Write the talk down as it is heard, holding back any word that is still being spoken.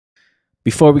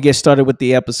Before we get started with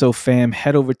the episode, fam,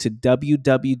 head over to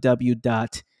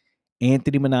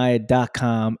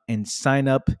www.anthonymania.com and sign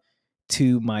up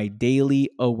to my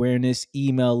daily awareness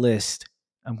email list.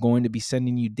 I'm going to be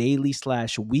sending you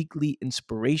daily/weekly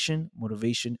inspiration,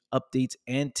 motivation, updates,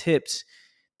 and tips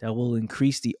that will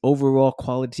increase the overall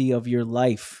quality of your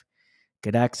life.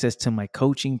 Get access to my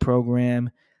coaching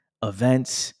program,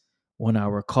 events,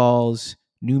 1-hour calls,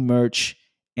 new merch,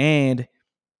 and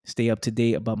stay up to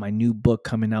date about my new book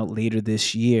coming out later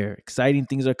this year. Exciting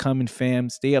things are coming, fam.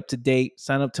 Stay up to date.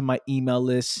 Sign up to my email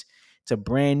list. It's a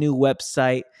brand new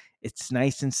website. It's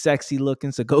nice and sexy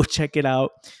looking, so go check it out.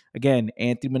 Again,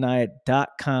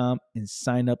 anthonymania.com and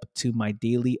sign up to my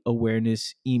daily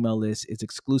awareness email list. It's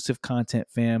exclusive content,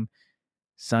 fam.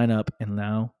 Sign up, and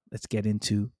now let's get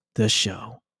into the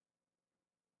show.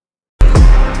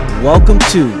 Welcome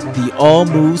to the All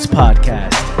Moves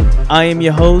Podcast. I am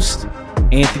your host,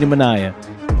 Anthony Mania,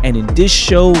 and in this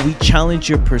show, we challenge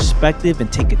your perspective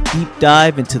and take a deep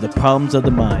dive into the problems of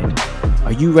the mind.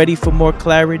 Are you ready for more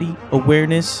clarity,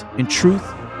 awareness, and truth?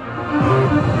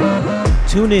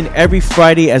 Tune in every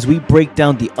Friday as we break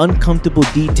down the uncomfortable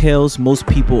details most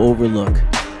people overlook.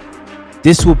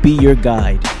 This will be your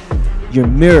guide, your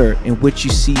mirror in which you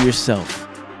see yourself.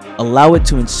 Allow it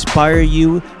to inspire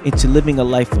you into living a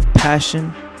life of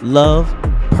passion, love,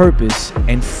 purpose,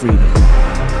 and freedom.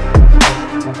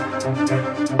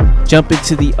 Jump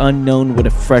into the unknown with a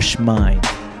fresh mind.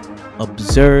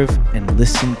 Observe and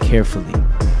listen carefully.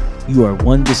 You are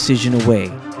one decision away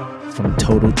from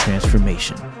total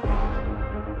transformation.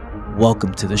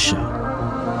 Welcome to the show.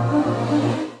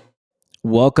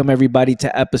 Welcome everybody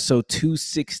to episode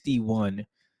 261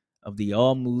 of the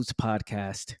All Moves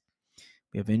Podcast.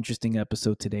 We have an interesting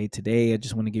episode today. Today, I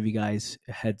just want to give you guys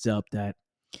a heads up that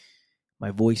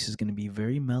my voice is going to be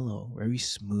very mellow, very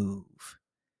smooth.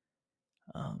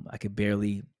 I could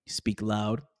barely speak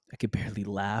loud. I could barely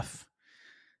laugh,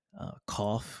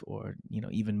 cough, or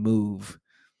even move.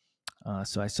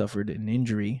 So I suffered an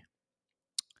injury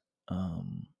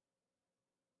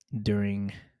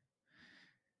during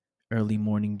early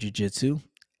morning jiu-jitsu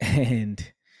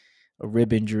and a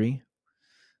rib injury.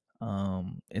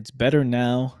 It's better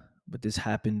now, but this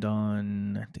happened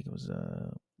on, I think it was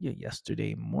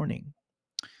yesterday morning.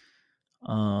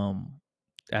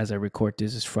 As I record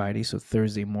this is Friday, so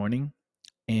Thursday morning.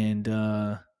 And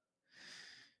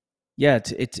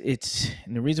it's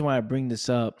and the reason why I bring this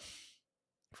up,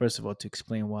 first of all, to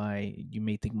explain why you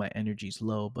may think my energy is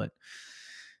low, but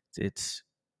I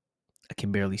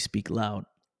can barely speak loud.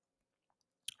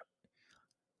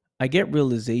 I get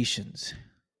realizations.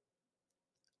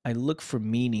 I look for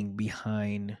meaning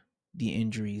behind the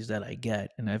injuries that I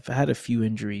get. And I've had a few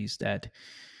injuries that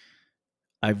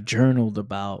I've journaled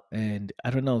about. And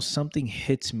I don't know, something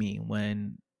hits me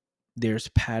when there's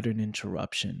pattern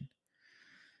interruption,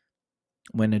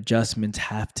 when adjustments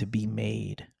have to be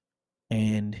made.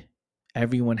 And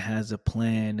everyone has a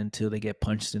plan until they get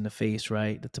punched in the face,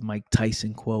 right? That's a Mike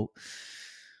Tyson quote.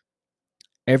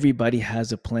 Everybody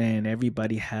has a plan.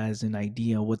 Everybody has an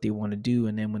idea of what they want to do.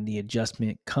 And then when the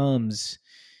adjustment comes,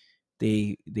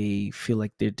 they feel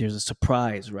like there's a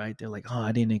surprise, right? They're like, oh,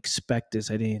 I didn't expect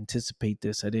this. I didn't anticipate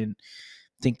this. I didn't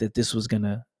think that this was going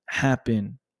to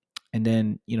happen. And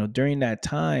then, during that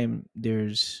time,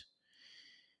 there's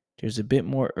a bit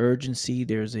more urgency.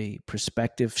 There's a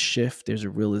perspective shift. There's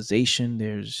a realization.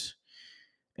 There's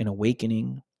an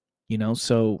awakening.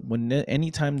 So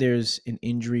anytime there's an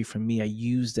injury for me, I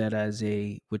use that as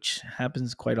which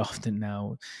happens quite often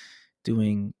now,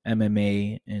 doing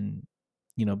MMA and,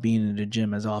 being in the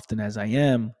gym as often as I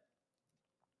am,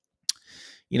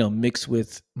 mixed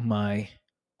with my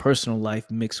personal life,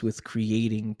 mixed with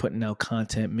creating, putting out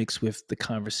content, mixed with the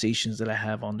conversations that I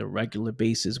have on the regular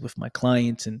basis with my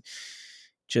clients, and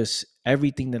just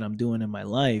everything that I'm doing in my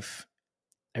life,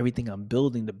 everything I'm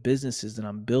building, the businesses that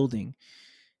I'm building.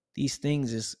 These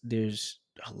things there's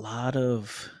a lot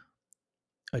of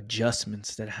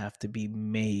adjustments that have to be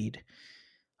made,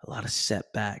 a lot of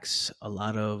setbacks, a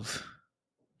lot of,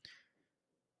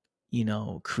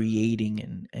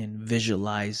 creating and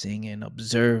visualizing and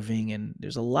observing. And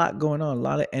there's a lot going on, a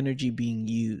lot of energy being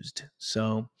used.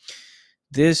 So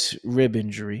this rib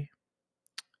injury,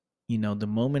 the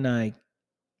moment I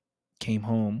came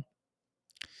home,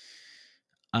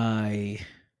 I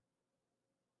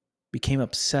became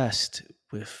obsessed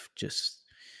with just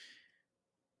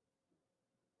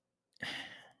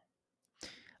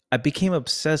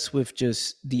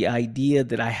the idea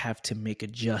that I have to make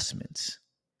adjustments.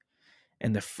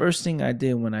 And the first thing I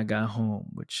did when I got home,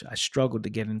 which I struggled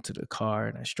to get into the car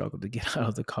and I struggled to get out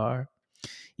of the car,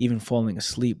 Even falling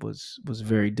asleep was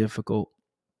very difficult.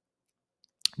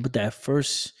 But that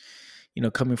first,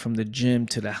 coming from the gym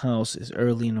to the house is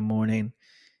early in the morning.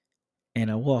 And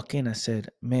I walk in, I said,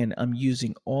 man, I'm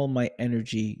using all my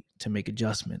energy to make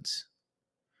adjustments.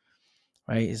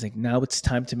 Right? It's like, now it's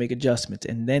time to make adjustments.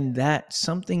 And then that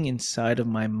something inside of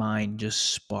my mind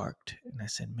just sparked. And I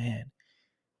said, man,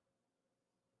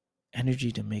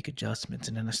 energy to make adjustments.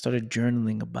 And then I started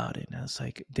journaling about it. And I was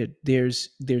like, there's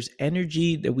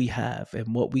energy that we have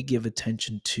and what we give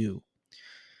attention to.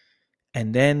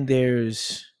 And then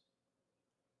there's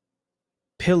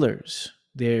pillars.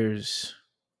 There's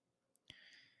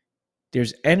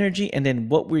energy, and then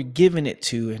what we're giving it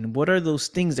to, and what are those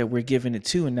things that we're giving it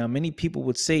to. And now many people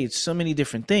would say it's so many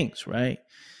different things, right?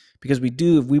 Because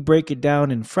if we break it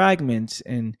down in fragments,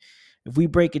 and if we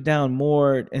break it down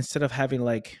more, instead of having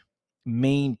like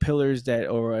main pillars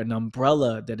or an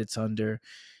umbrella that it's under,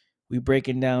 we break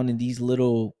it down in these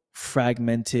little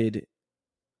fragmented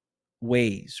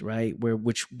ways, right?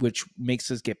 Which makes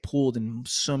us get pulled in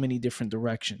so many different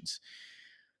directions.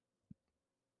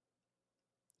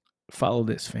 Follow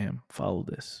this, fam. Follow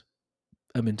this.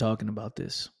 I've been talking about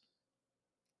this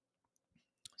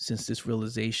since this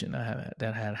realization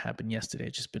that had happened yesterday.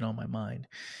 It's just been on my mind.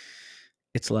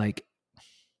 It's like,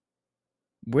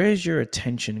 where's your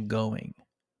attention going?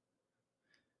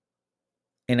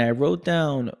 And I wrote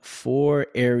down 4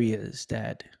 areas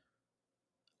that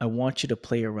I want you to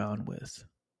play around with.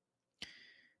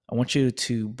 I want you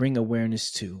to bring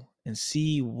awareness to and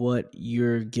see what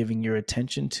you're giving your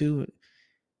attention to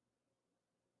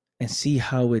and see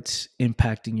how it's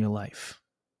impacting your life.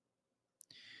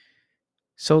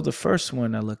 So the first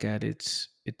one I look at, it's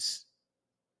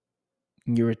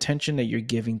your attention that you're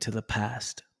giving to the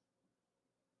past.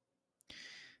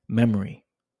 Memory,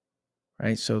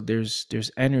 right? So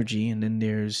there's energy, and then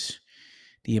there's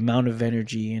the amount of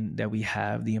energy that we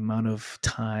have, the amount of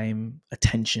time,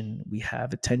 attention we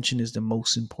have. Attention is the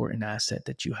most important asset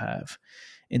that you have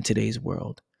in today's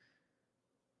world.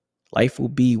 Life will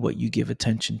be what you give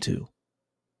attention to.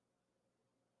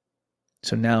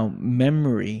 So now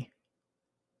memory,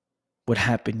 what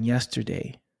happened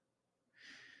yesterday,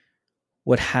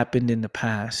 what happened in the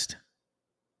past,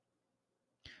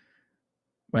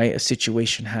 right? A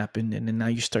situation happened, and then now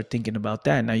you start thinking about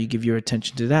that. Now you give your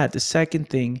attention to that. The second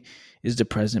thing is the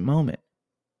present moment,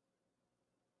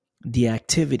 the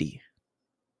activity,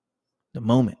 the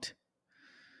moment.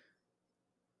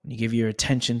 When you give your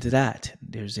attention to that,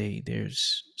 there's a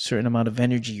certain amount of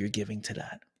energy you're giving to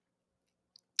that.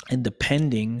 And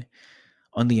depending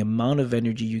on the amount of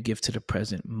energy you give to the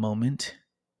present moment,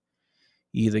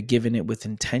 you either giving it with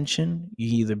intention,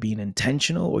 you either being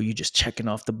intentional, or you just checking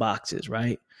off the boxes,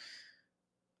 right?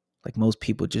 Like most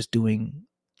people working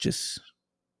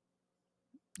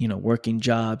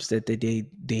jobs that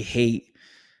they hate,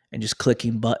 and just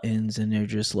clicking buttons, and they're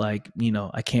just like,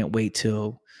 I can't wait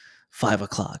till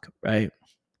 5:00, right?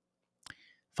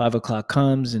 5:00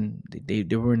 comes, and they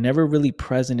were never really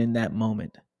present in that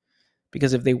moment.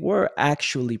 Because if they were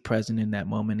actually present in that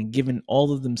moment and given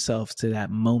all of themselves to that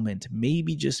moment,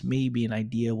 maybe, just maybe, an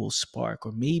idea will spark,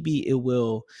 or maybe it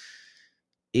will.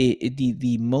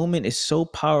 The moment is so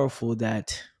powerful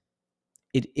that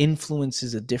it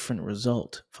influences a different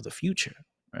result for the future,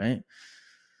 right?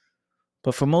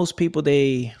 But for most people,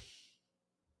 they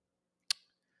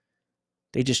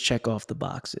just check off the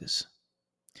boxes.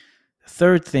 The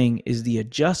third thing is the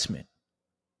adjustment,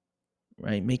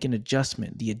 right? Make an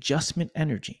adjustment, the adjustment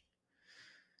energy.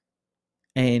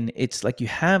 And it's like you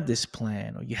have this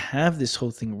plan, or you have this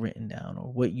whole thing written down,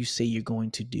 or what you say you're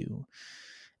going to do.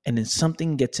 And then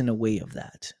something gets in the way of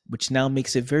that, which now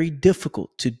makes it very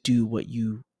difficult to do what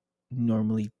you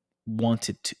normally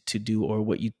wanted to do, or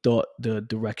what you thought the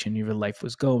direction of your life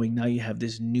was going. Now you have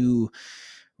this new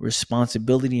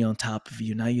responsibility on top of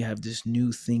you. Now you have this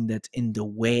new thing that's in the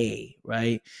way,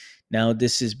 right? Now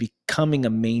this is becoming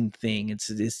a main thing. It's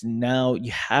this, now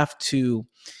you have to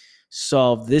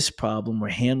solve this problem or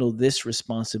handle this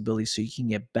responsibility so you can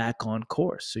get back on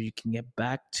course, so you can get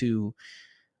back to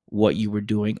what you were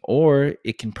doing, or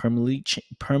it can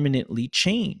permanently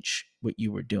change what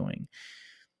you were doing.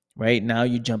 Right now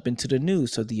you jump into the new.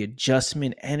 So the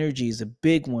adjustment energy is a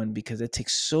big one, because it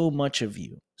takes so much of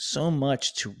you, so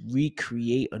much to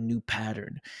recreate a new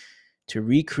pattern, to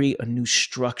recreate a new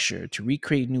structure, to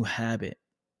recreate a new habit.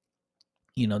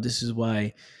 This is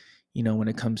why, when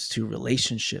it comes to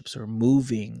relationships or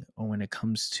moving, or when it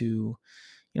comes to,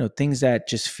 things that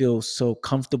just feel so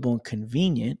comfortable and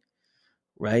convenient,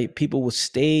 right? People will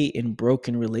stay in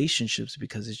broken relationships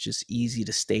because it's just easy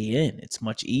to stay in. It's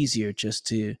much easier just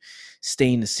to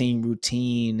stay in the same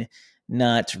routine,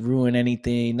 not ruin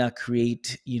anything, not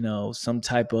create, some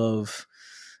type of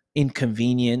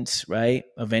inconvenience, right?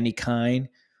 Of any kind.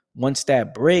 Once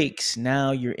that breaks,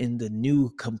 now you're in the new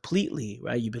completely,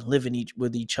 right? You've been living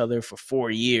with each other for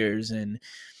 4 years, and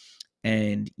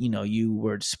you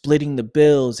were splitting the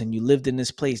bills, and you lived in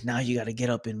this place. Now you got to get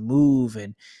up and move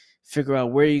and figure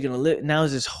out where you're going to live. Now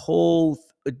is this whole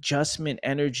adjustment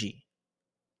energy,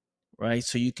 right?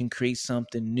 So you can create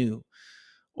something new,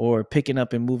 or picking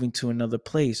up and moving to another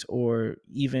place, or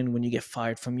even when you get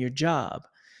fired from your job.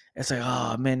 It's like,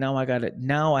 oh man, now I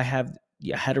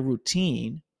had a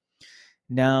routine.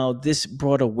 Now this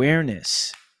brought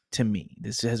awareness to me.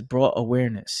 This has brought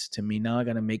awareness to me. Now I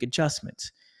got to make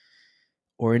adjustments.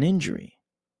 Or an injury,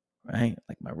 right?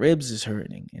 Like my ribs is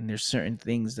hurting, and there's certain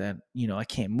things that, I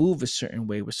can't move a certain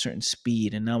way with certain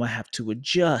speed, and now I have to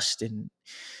adjust. And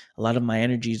a lot of my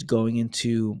energy is going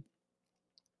into,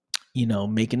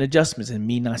 making adjustments, and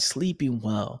me not sleeping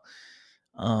well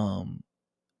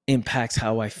impacts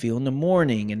how I feel in the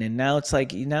morning. And then now it's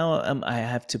like, I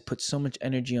have to put so much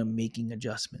energy on making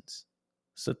adjustments.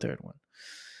 It's the third one.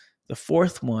 The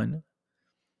fourth one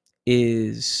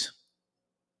is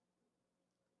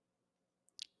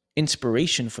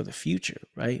inspiration for the future,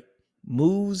 right?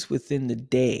 Moves within the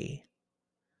day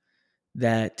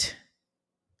that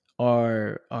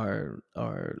are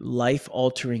life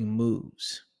altering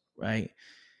moves, right?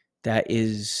 That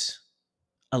is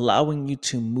allowing you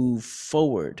to move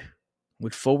forward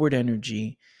with forward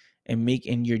energy,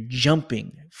 and you're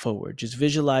jumping forward. Just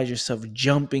visualize yourself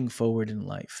jumping forward in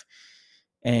life,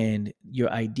 and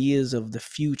your ideas of the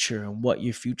future and what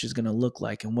your future is going to look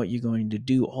like and what you're going to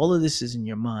do. All of this is in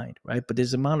your mind, right? But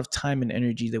there's an amount of time and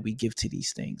energy that we give to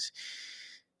these things.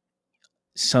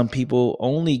 Some people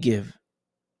only give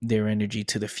their energy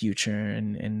to the future,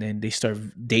 and then they start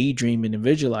daydreaming and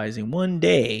visualizing one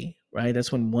day, right?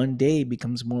 That's when one day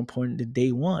becomes more important than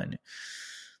day one.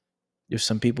 There's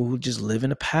some people who just live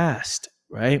in the past,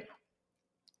 right?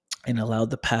 And allow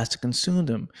the past to consume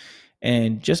them.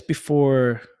 And just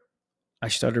before I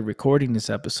started recording this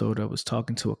episode, I was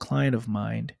talking to a client of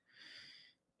mine,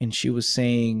 and she was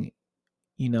saying,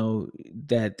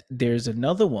 that there's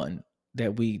another one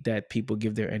that people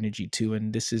give their energy to,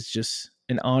 and this is just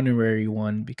an honorary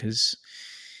one because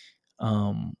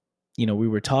we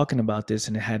were talking about this,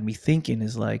 and it had me thinking,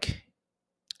 is like,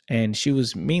 and she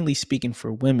was mainly speaking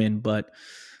for women, but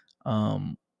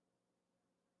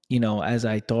as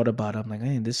I thought about it, I'm like,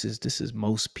 man, this is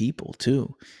most people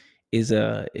too, is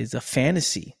a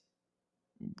fantasy,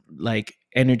 like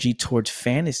energy towards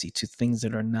fantasy, to things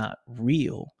that are not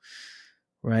real,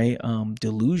 right?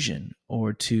 Delusion,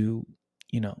 or to,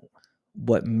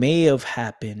 what may have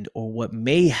happened or what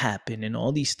may happen, and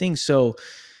all these things. So,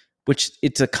 which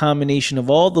it's a combination of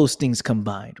all those things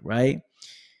combined, right?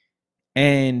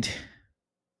 And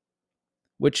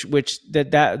which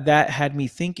that had me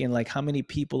thinking, like, how many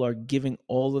people are giving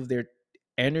all of their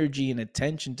energy and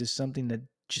attention to something that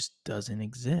just doesn't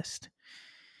exist,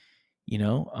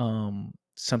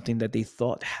 something that they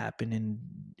thought happened, and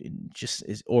just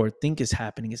is, or think is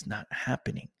happening, is not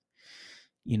happening,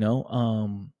 you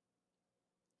know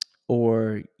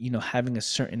or having a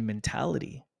certain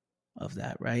mentality of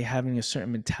that, right? Having a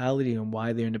certain mentality on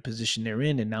why they're in the position they're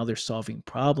in, and now they're solving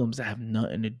problems that have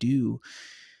nothing to do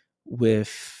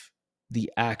with the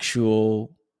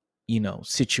actual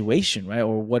situation, right?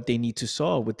 Or what they need to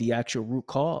solve with the actual root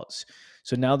cause.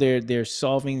 So now they're they're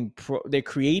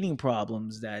creating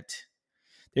problems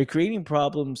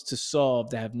to solve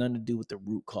that have nothing to do with the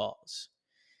root cause.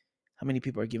 How many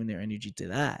people are giving their energy to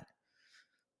that?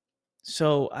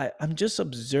 So I'm just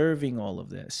observing all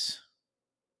of this.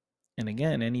 And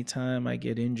again, anytime I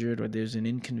get injured, or there's an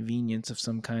inconvenience of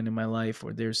some kind in my life,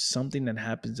 or there's something that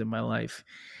happens in my life,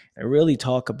 I really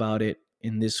talk about it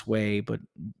in this way. But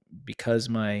because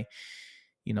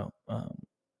you know, um,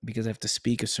 because I have to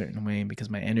speak a certain way, and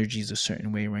because my energy is a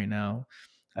certain way right now,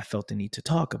 I felt the need to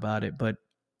talk about it. But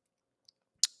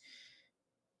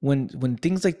when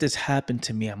things like this happen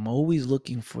to me, I'm always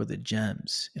looking for the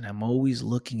gems, and I'm always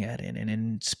looking at it, and it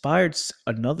inspired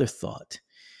another thought.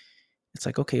 It's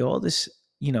like, okay, all this,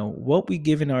 what we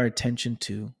given our attention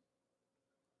to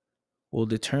will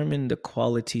determine the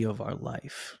quality of our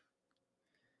life.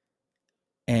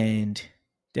 And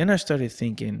then I started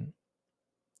thinking,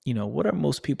 what are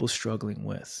most people struggling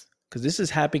with? Because this is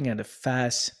happening at a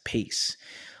fast pace.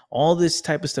 All this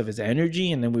type of stuff is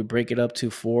energy, and then we break it up to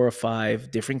 4 or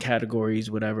 5 different categories,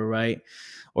 whatever, right?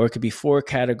 Or it could be 4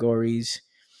 categories,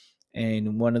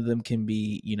 and one of them can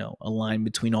be, a line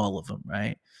between all of them,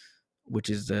 right? Which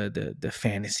is the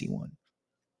fantasy one.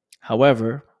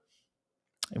 However,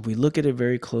 if we look at it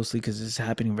very closely, because it's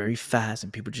happening very fast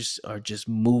and people just are just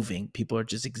moving, people are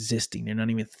just existing, they're not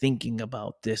even thinking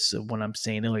about this of what I'm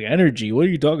saying. They're like, energy, what are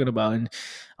you talking about? And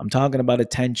I'm talking about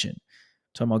attention.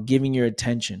 I'm talking about giving your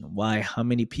attention. Why? How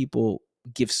many people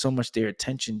give so much their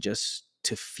attention just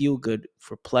to feel good,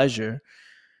 for pleasure,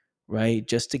 right?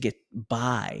 Just to get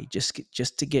by, just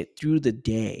to get through the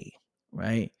day,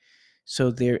 right?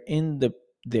 So they're in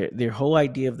their whole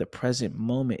idea of the present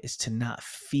moment is to not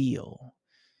feel.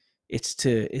 It's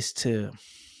to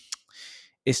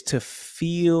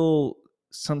feel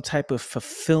some type of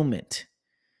fulfillment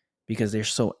because they're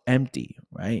so empty,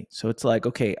 right? So it's like,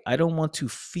 okay, I don't want to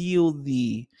feel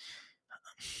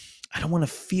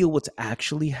what's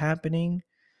actually happening,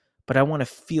 but I want to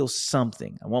feel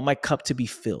something. I want my cup to be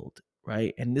filled,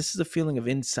 right? And this is a feeling of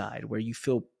inside where you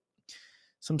feel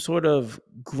some sort of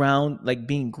like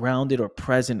being grounded or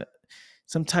present,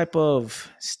 some type of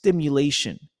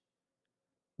stimulation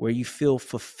where you feel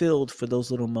fulfilled for those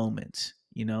little moments.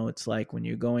 It's like when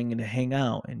you're going in to hang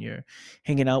out and you're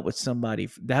hanging out with somebody,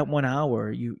 that 1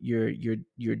 hour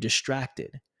you're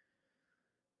distracted,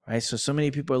 right? So many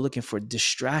people are looking for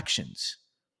distractions,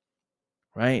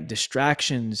 right?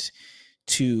 Distractions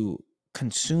to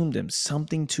consume them,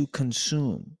 something to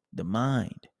consume the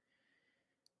mind,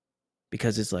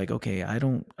 because it's like, okay,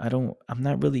 I'm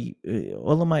not really,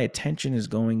 all of my attention is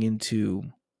going into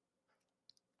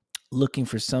looking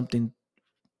for something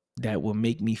that will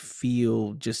make me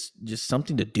feel just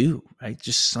something to do, right?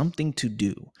 Just something to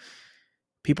do.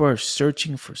 People are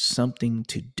searching for something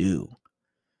to do.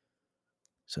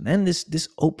 So then this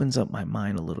opens up my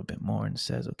mind a little bit more and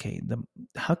says, okay,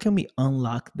 how can we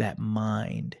unlock that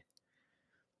mind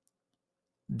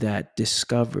that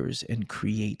discovers and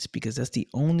creates? Because that's the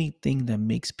only thing that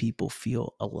makes people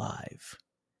feel alive.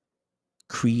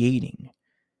 Creating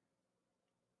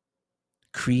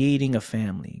a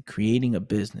family, creating a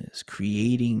business,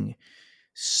 creating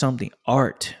something,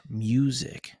 art,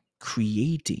 music,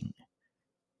 creating,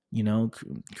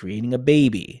 creating a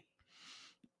baby.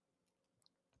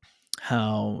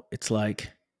 How it's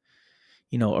like,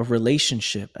 a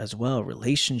relationship as well.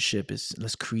 Relationship is,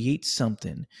 let's create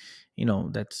something,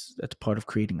 that's part of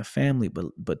creating a family.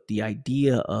 But the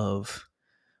idea of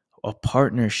a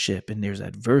partnership, and there's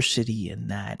adversity in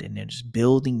that, and there's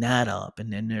building that up,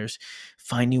 and then there's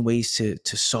finding ways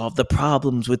to solve the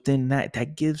problems within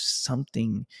that gives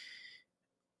something,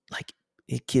 like,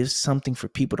 it gives something for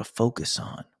people to focus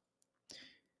on.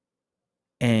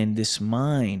 And this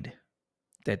mind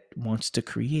that wants to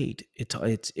create,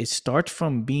 it starts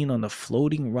from being on the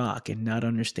floating rock and not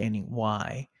understanding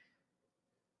why.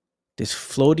 This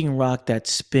floating rock that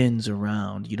spins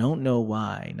around, you don't know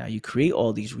why. Now you create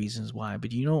all these reasons why,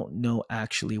 but you don't know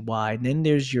actually why. And then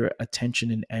there's your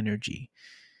attention and energy,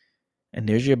 and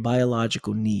there's your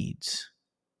biological needs,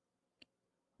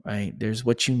 right? There's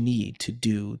what you need to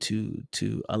do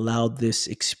to allow this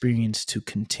experience to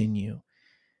continue.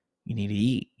 You need to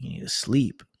eat, you need to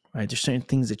sleep, right? There's certain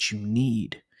things that you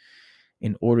need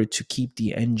in order to keep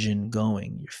the engine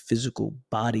going. Your physical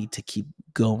body to keep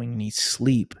going, you need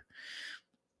sleep.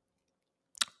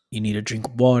 You need to drink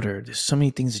water. There's so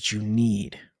many things that you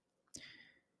need.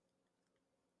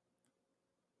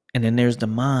 And then there's the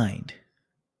mind.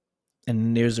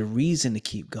 And there's a reason to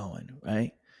keep going,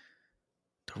 right?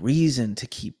 The reason to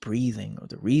keep breathing, or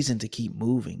the reason to keep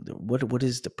moving. What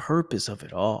is the purpose of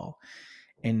it all?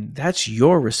 And that's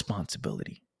your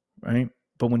responsibility, right?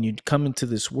 But when you come into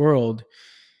this world,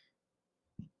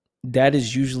 that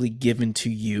is usually given to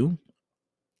you.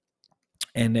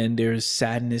 And then there's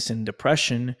sadness and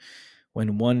depression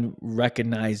when one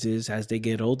recognizes, as they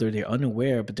get older, they're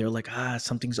unaware, but they're like,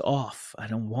 something's off. I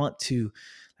don't want to,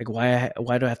 like, why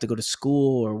do I have to go to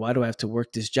school, or why do I have to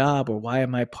work this job, or why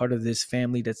am I part of this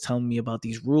family that's telling me about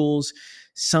these rules?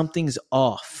 Something's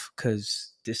off,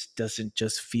 because this doesn't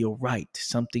just feel right.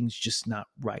 Something's just not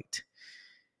right.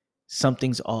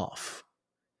 Something's off,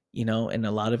 and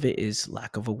a lot of it is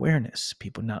lack of awareness,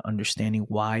 people not understanding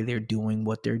why they're doing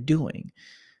what they're doing.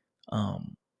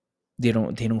 They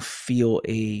don't feel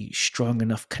a strong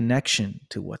enough connection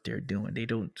to what they're doing. They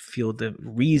don't feel the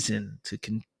reason to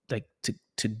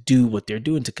do what they're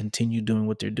doing, to continue doing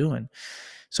what they're doing.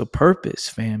 So purpose,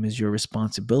 fam, is your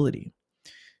responsibility.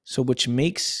 So which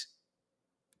makes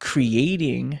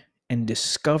creating and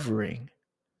discovering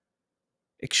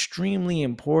extremely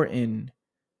important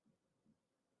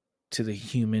to the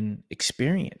human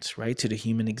experience, right? To the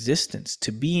human existence,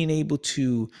 to being able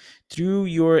to, through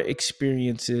your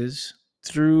experiences,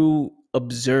 through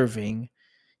observing,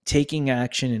 taking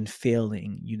action and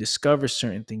failing, you discover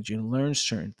certain things, you learn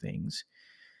certain things,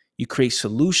 You create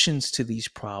solutions to these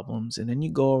problems, and then you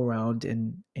go around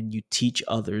and you teach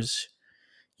others.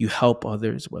 You help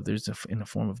others, whether it's in a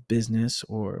form of business,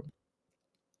 or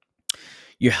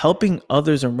you're helping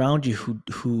others around you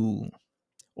who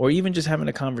or even just having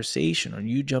a conversation, or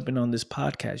you jumping on this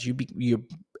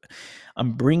podcast.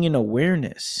 I'm bringing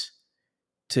awareness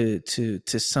to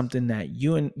something that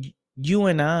you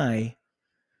and I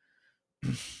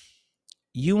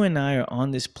you and I are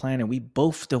on this planet. We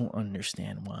both don't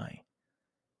understand why.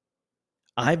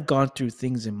 I've gone through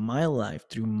things in my life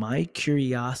through my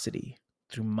curiosity,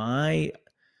 through my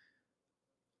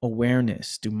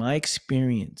awareness, through my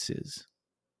experiences,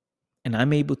 and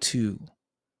I'm able to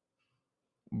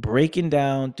breaking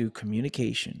down through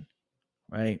communication,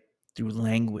 right? Through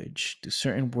language, through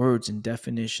certain words and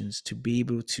definitions, to be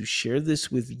able to share this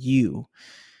with you,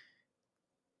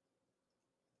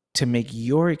 to make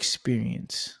your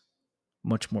experience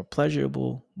much more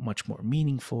pleasurable, much more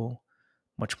meaningful,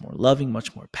 much more loving,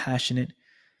 much more passionate.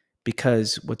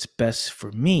 Because what's best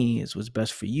for me is what's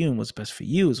best for you, and what's best for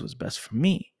you is what's best for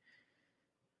me.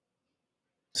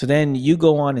 So then you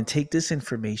go on and take this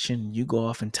information, you go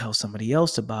off and tell somebody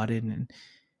else about it,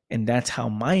 and that's how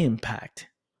my impact,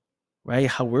 right?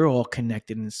 How we're all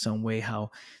connected in some way,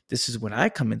 how this is when I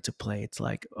come into play. It's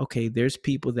like, okay, there's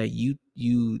people that you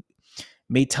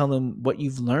may tell them what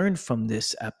you've learned from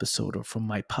this episode or from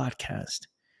my podcast.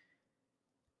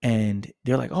 And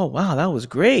they're like, oh, wow, that was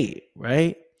great,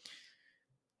 right?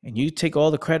 And you take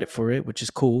all the credit for it, which is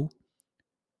cool.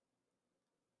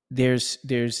 There's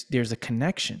a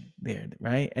connection there,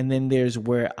 right? And then there's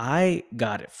where I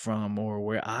got it from, or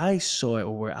where I saw it,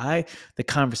 or the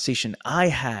conversation I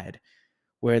had,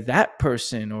 where that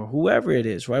person or whoever it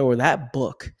is, right? Or that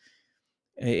book,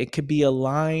 it could be a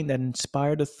line that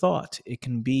inspired a thought. It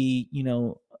can be,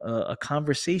 a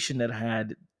conversation that I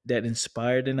had that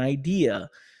inspired an idea.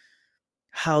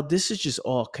 How this is just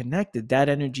all connected. That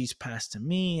energy's passed to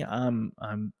me. I'm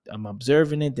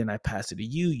observing it. Then I pass it to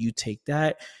you. You take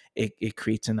that. It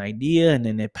creates an idea, and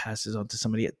then it passes on to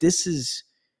somebody else. This is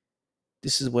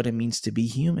what it means to be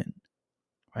human,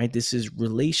 right? This is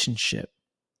relationship.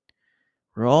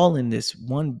 We're all in this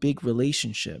one big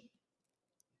relationship,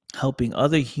 helping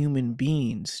other human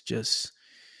beings just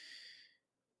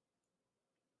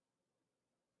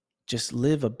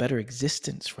live a better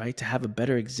existence, right? To have a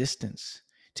better existence,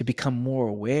 to become more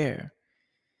aware.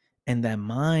 And that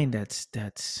mind it's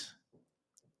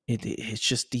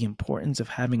just the importance of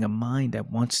having a mind that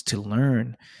wants to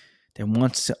learn, that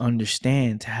wants to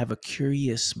understand, to have a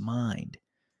curious mind.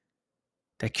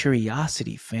 That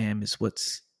curiosity, fam, is what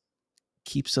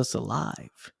keeps us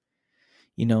alive.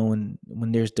 When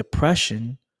there's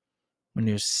depression, when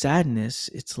there's sadness,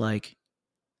 it's like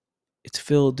it's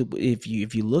filled. If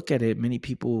you look at it, many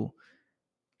people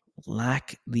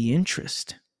lack the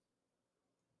interest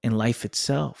in life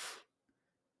itself.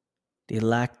 They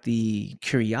lack the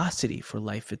curiosity for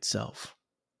life itself.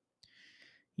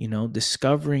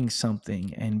 Discovering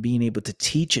something and being able to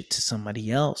teach it to somebody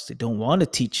else. They don't want to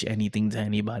teach anything to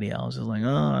anybody else. It's like,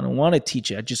 oh, I don't want to teach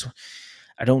it.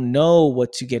 I don't know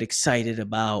what to get excited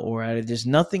about, or there's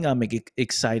nothing I'm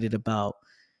excited about.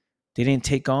 They didn't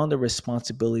take on the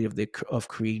responsibility of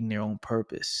creating their own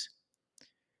purpose.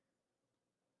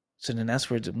 So then that's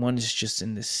where one is just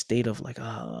in this state of like,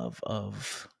 of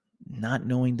not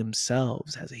knowing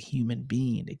themselves as a human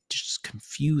being. They just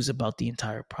confused about the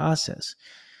entire process,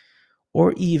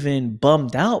 or even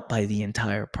bummed out by the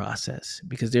entire process,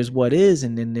 because there's what is,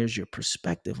 and then there's your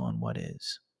perspective on what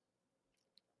is.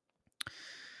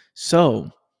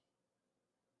 So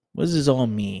what does this all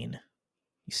mean?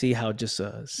 You see how just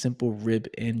a simple rib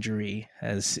injury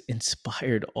has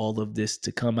inspired all of this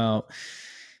to come out.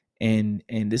 And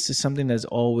this is something that's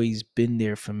always been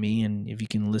there for me. And if you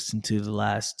can listen to the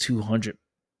last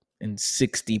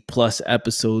 260 plus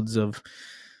episodes of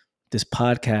this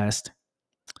podcast,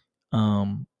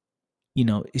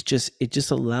 it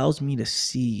just allows me to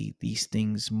see these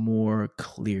things more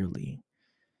clearly.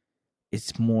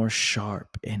 It's more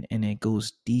sharp, and it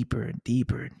goes deeper and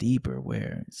deeper and deeper,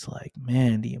 where it's like,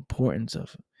 man, the importance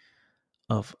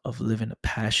of living a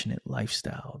passionate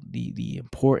lifestyle, the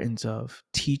importance of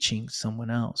teaching someone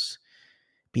else,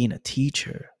 being a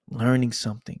teacher, learning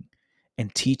something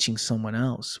and teaching someone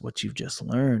else what you've just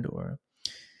learned, or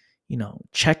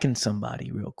checking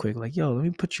somebody real quick, like, yo, let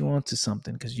me put you onto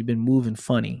something because you've been moving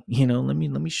funny. Let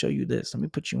me show you this. Let me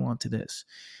put you onto this.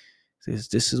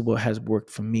 This is what has worked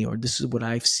for me, or this is what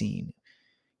I've seen.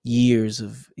 Years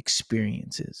of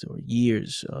experiences, or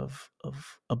years of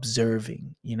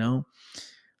observing,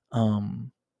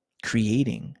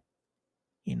 creating,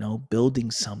 building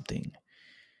something.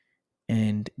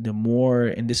 And the more,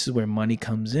 and this is where money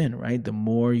comes in, right? The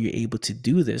more you're able to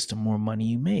do this, the more money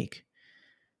you make.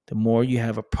 The more you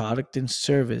have a product and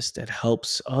service that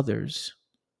helps others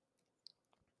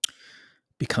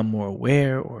become more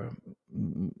aware or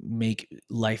make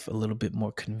life a little bit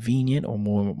more convenient or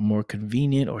more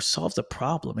convenient or solves a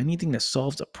problem, anything that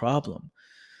solves a problem,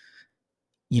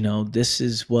 this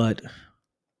is what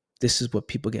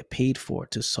people get paid for,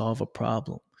 to solve a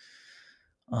problem.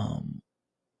 um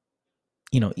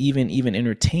even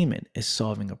entertainment is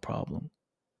solving a problem,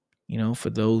 for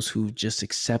those who just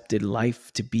accepted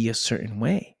life to be a certain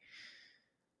way.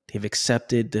 They've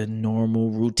accepted the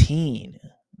normal routine,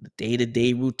 the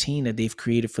day-to-day routine that they've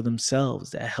created for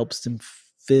themselves that helps them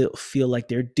feel like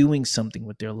they're doing something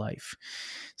with their life.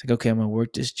 It's like, okay, I'm gonna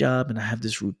work this job and I have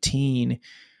this routine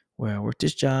where I work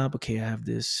this job. Okay, I have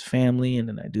this family, and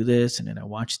then I do this, and then I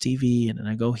watch TV, and then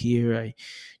I go here, I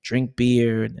drink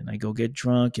beer, and then I go get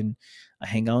drunk, and I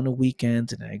hang out on the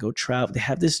weekends, and then I go travel. They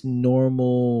have this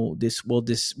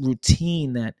this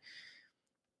routine that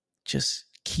just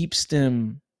keeps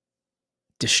them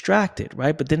distracted,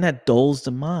 right? But then that dulls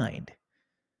the mind.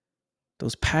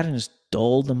 Those patterns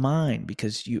dull the mind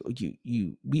because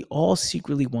we all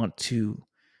secretly want to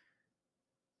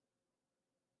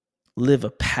live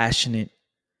a passionate,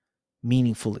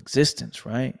 meaningful existence,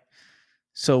 right?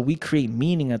 So we create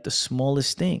meaning at the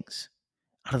smallest things.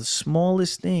 Out of the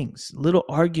smallest things, little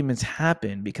arguments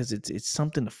happen because it's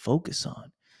something to focus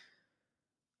on.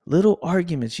 Little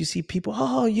arguments. You see people,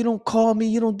 oh, you don't call me,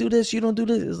 you don't do this, you don't do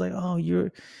this. It's like, oh,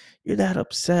 you're that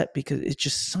upset because it's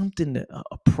just something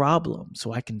a problem,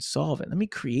 so I can solve it. Let me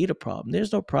create a problem.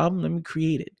 There's no problem. Let me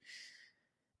create it.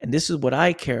 And this is what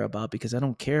I care about, because I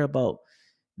don't care about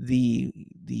the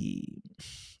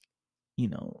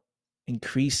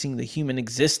increasing the human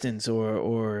existence,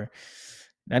 or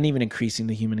not even increasing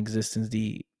the human existence,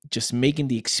 the just making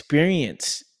the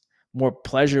experience more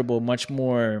pleasurable, much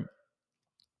more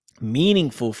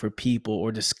meaningful for people,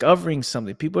 or discovering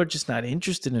something. People are just not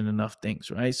interested in enough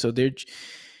things, right? So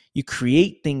you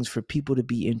create things for people to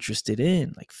be interested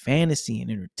in, like fantasy and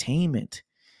entertainment.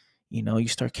 You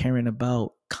start caring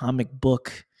about comic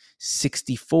book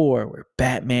 64, where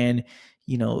Batman,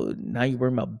 now you're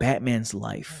worrying about Batman's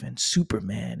life and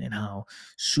Superman, and how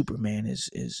Superman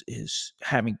is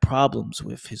having problems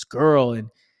with his girl. And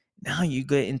now you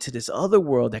get into this other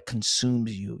world that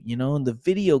consumes you, in the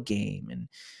video game,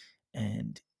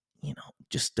 and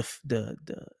just the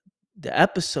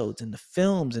episodes and the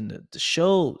films and the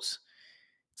shows.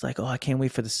 It's like, oh, I can't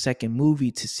wait for the second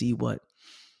movie to see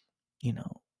you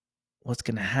know what's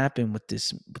going to happen with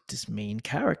this main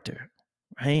character,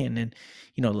 right? And then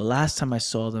the last time I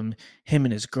saw him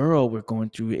and his girl were going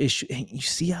through issue, and you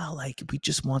see how, like, we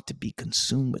just want to be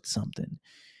consumed with something.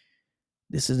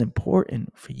 This is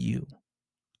important for you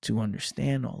to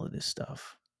understand all of this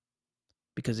stuff,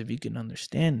 because if you can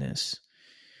understand this,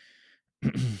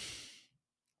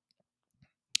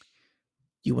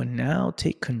 you will now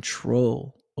take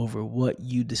control over what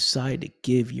you decide to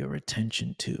give your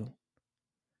attention to.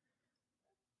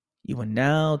 You will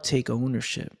now take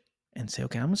ownership and say,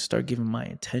 okay, I'm going to start giving my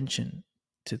attention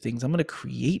to things. I'm going to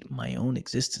create my own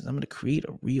existence. I'm going to create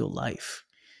a real life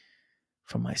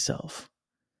for myself.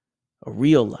 A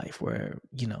real life where,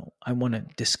 I want to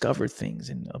discover things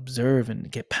and observe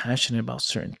and get passionate about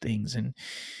certain things, and,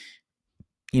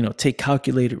 take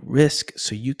calculated risk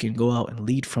so you can go out and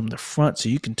lead from the front, so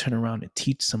you can turn around and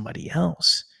teach somebody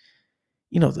else.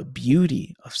 The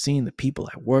beauty of seeing the people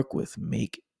I work with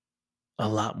make a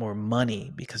lot more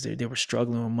money, because they were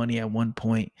struggling with money at one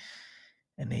point,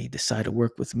 and they decided to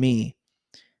work with me.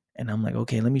 And I'm like,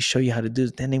 okay, let me show you how to do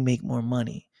this. Then they make more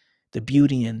money. The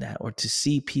beauty in that, or to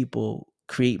see people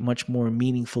create much more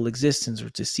meaningful existence, or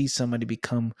to see somebody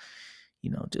become,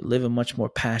 to live a much more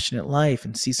passionate life,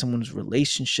 and see someone's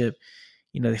relationship,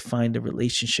 they find the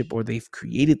relationship, or they've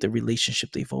created the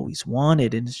relationship they've always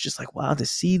wanted. And it's just like, wow, to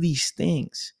see these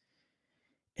things,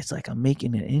 it's like I'm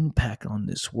making an impact on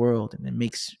this world, and it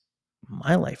makes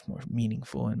my life more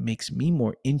meaningful and makes me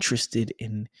more interested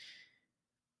in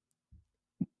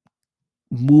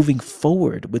moving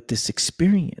forward with this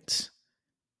experience.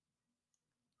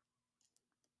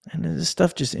 And this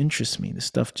stuff just interests me. This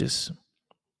stuff just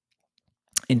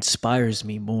inspires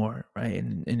me more, right?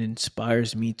 And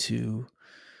inspires me to,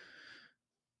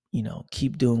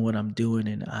 keep doing what I'm doing.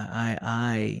 And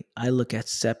I look at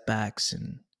setbacks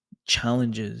and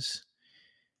challenges,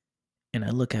 and I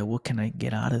look at, what can I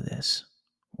get out of this?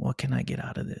 What can I get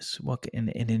out of this?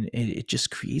 And it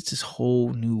just creates this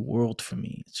whole new world for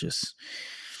me. It's just,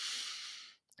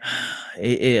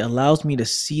 it allows me to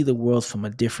see the world from a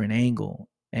different angle.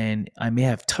 And I may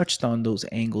have touched on those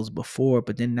angles before,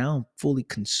 but then now I'm fully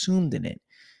consumed in it.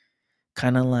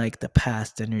 Kind of like the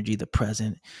past energy, the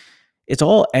present. It's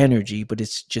all energy, but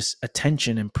it's just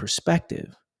attention and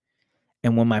perspective.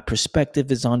 And when my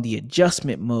perspective is on the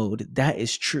adjustment mode, that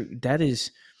is true. That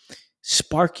is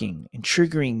sparking and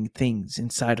triggering things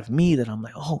inside of me that I'm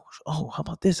like, how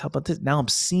about this? How about this? Now I'm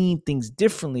seeing things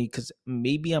differently because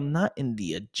maybe I'm not in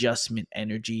the adjustment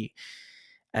energy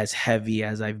as heavy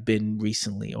as I've been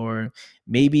recently. Or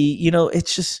maybe,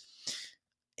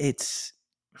 it's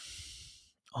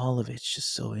all of it's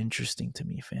just so interesting to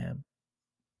me, fam.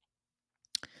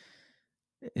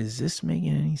 Is this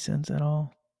making any sense at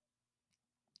all?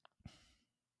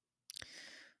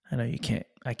 I know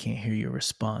I can't hear your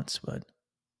response, but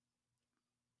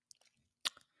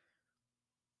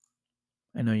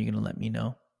I know you're going to let me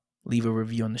know. Leave a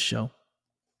review on the show,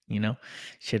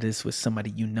 share this with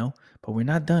somebody but we're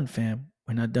not done, fam.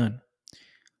 We're not done.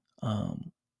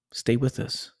 Stay with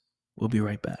us. We'll be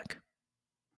right back.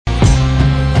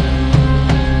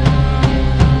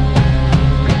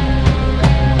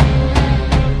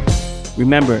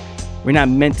 Remember, we're not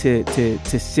meant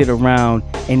to sit around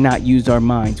and not use our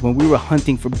minds. When we were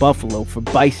hunting for buffalo, for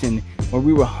bison, when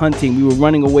we were hunting, we were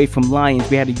running away from lions,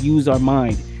 we had to use our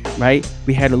mind, right?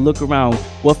 We had to look around.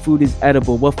 What food is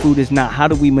edible? What food is not? How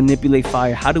do we manipulate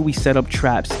fire? How do we set up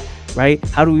traps, right?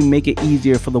 How do we make it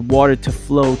easier for the water to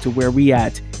flow to where we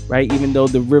at, right? Even though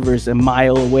the river's a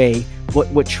mile away,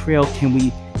 what trail can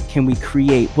we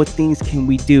create? What things can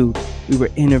we do? We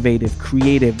were innovative,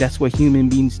 creative. That's what human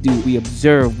beings do. We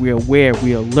observe, we're aware,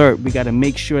 we're alert. We got to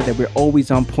make sure that we're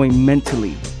always on point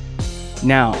mentally.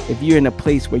 Now, if you're in a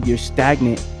place where you're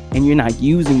stagnant and you're not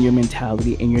using your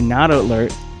mentality and you're not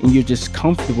alert and you're just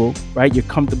comfortable, right? You're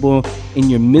comfortable in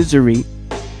your misery,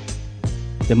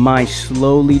 the mind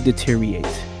slowly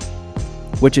deteriorates,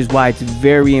 which is why it's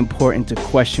very important to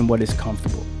question what is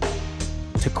comfortable.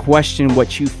 To question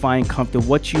what you find comfortable,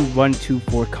 what you run to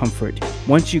for comfort.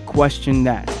 Once you question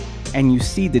that and you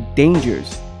see the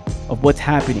dangers of what's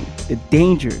happening, the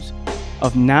dangers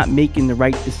of not making the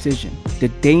right decision, the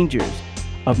dangers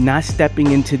of not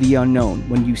stepping into the unknown,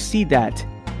 when you see that,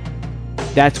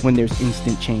 that's when there's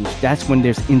instant change. That's when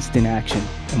there's instant action.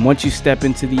 And once you step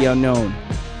into the unknown,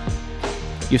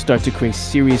 you start to create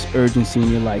serious urgency in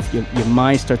your life. Your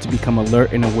mind starts to become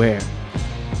alert and aware.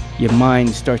 Your mind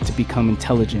starts to become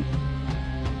intelligent.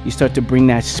 You start to bring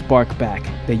that spark back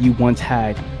that you once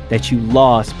had, that you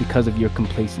lost because of your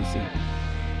complacency.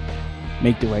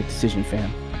 Make the right decision,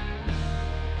 fam.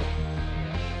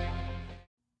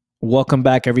 Welcome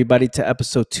back, everybody, to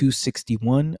episode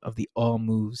 261 of the All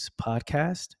Moves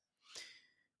podcast.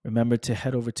 Remember to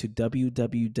head over to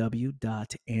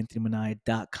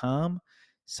www.anthonymanaya.com.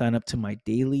 Sign up to my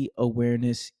daily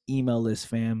awareness email list,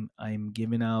 fam. I'm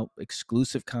giving out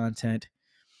exclusive content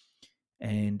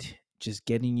and just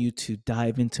getting you to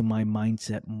dive into my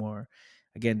mindset more.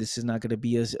 Again, this is not going to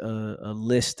be a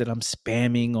list that I'm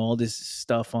spamming all this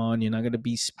stuff on. You're not going to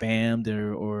be spammed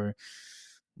or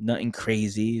nothing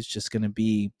crazy. It's just going to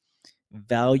be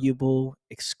valuable,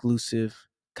 exclusive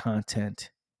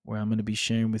content where I'm going to be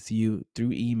sharing with you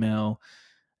through email.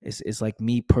 It's like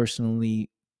me personally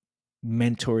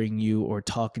mentoring you or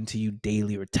talking to you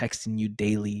daily or texting you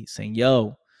daily saying,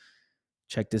 yo,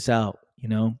 check this out.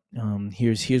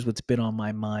 Here's what's been on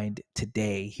my mind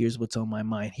today. Here's what's on my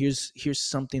mind. Here's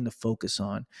something to focus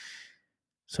on.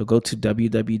 So go to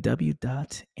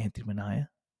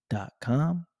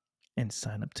www.anthonymanaya.com and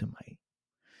sign up to my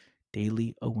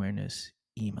daily awareness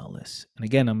email list. And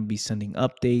again, I'm gonna be sending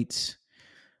updates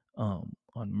on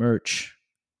merch,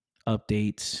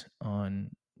 updates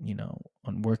on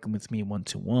on working with me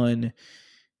one-to-one,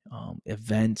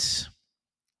 events.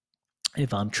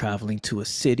 If I'm traveling to a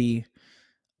city,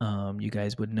 you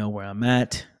guys would know where I'm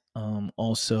at.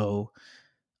 Also,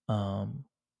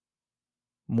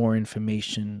 more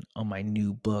information on my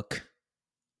new book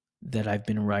that I've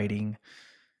been writing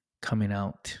coming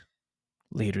out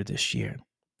later this year.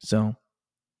 So,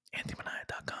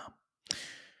 anthonymanaya.com.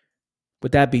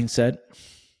 With that being said,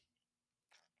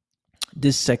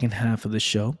 this second half of the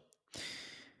show,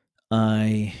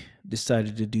 I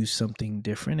decided to do something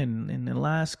different. And in the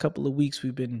last couple of weeks,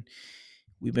 we've been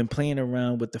playing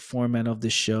around with the format of the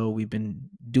show. We've been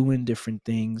doing different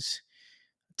things,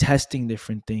 testing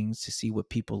different things to see what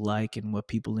people like and what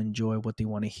people enjoy, what they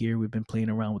want to hear. We've been playing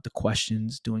around with the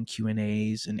questions, doing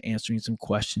Q&As and answering some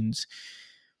questions.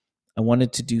 I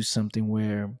wanted to do something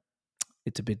where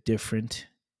it's a bit different,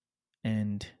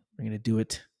 and we're going to do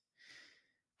it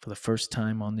for the first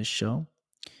time on this show,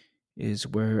 is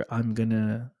where I'm going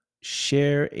to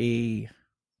share a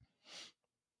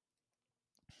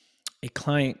a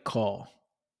client call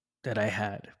that I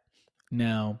had.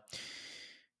 Now,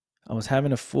 I was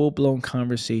having a full blown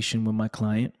conversation with my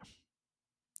client.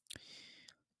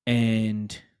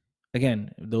 And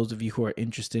again, those of you who are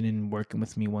interested in working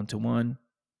with me one to one,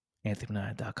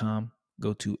 anthonymanaya.com.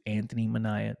 Go to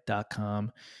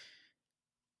anthonymanaya.com.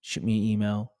 Shoot me an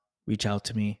email, reach out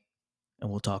to me, and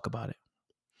we'll talk about it.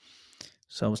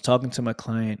 So I was talking to my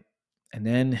client, and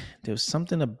then there was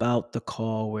something about the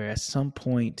call where at some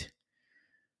point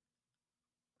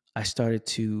I started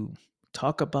to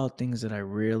talk about things that I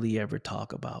rarely ever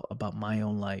talk about my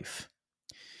own life.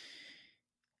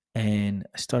 And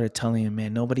I started telling him,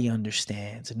 man, nobody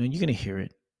understands. And then you're going to hear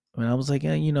it. And I was like,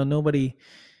 yeah, nobody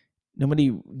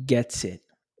gets it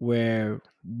where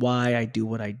why I do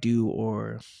what I do,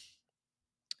 or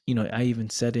I even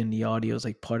said in the audios,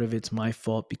 like, part of it's my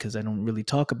fault because I don't really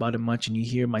talk about it much, and you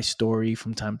hear my story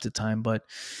from time to time, but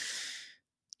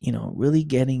really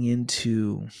getting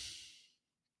into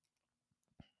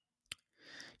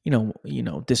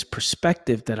this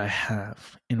perspective that I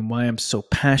have and why I'm so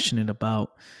passionate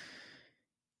about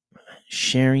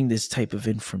sharing this type of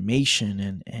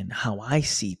information and how I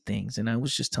see things. And I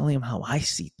was just telling him how I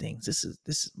see things. This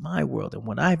is my world and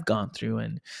what I've gone through.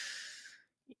 And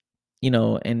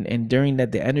and during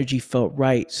that, the energy felt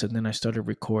right. So then I started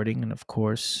recording, and of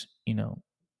course,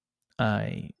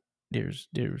 I there's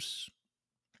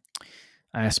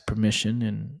I asked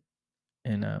permission,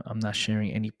 and I'm not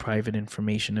sharing any private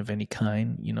information of any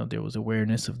kind. There was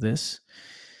awareness of this,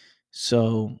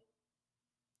 so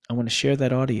I want to share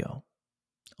that audio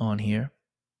on here.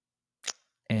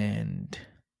 And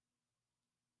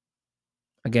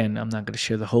again, I'm not going to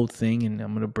share the whole thing, and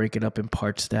I'm going to break it up in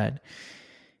parts that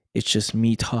it's just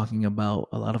me talking about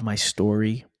a lot of my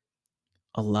story,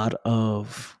 a lot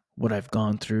of what I've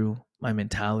gone through, my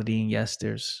mentality. And yes,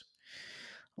 there's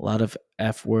a lot of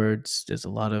F words. There's a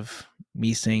lot of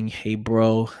me saying, hey,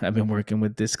 bro. I've been working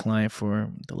with this client for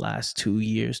the last 3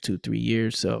 years.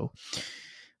 So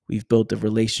we've built a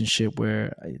relationship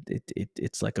where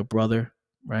it's like a brother,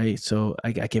 right? So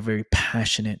I get very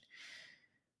passionate,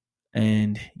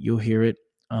 and you'll hear it.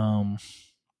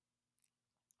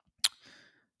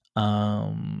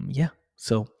 Yeah.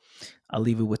 So I'll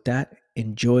leave it with that.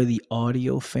 Enjoy the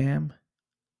audio, fam.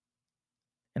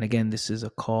 And again, this is a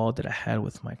call that I had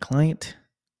with my client.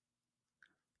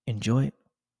 Enjoy it.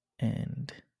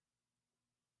 And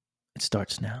it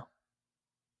starts now.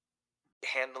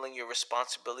 Handling your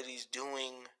responsibilities,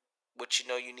 doing what you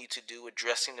know you need to do,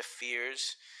 addressing the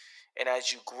fears. And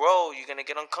as you grow, you're going to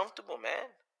get uncomfortable,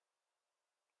 man.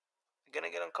 You're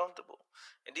going to get uncomfortable.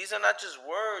 And these are not just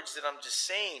words that I'm just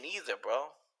saying either, bro.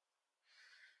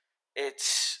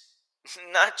 It's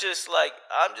not just like,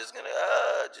 I'm just going to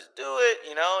just do it.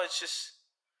 It's just,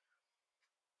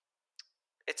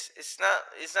 it's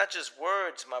not just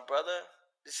words, my brother.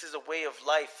 This is a way of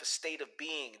life, a state of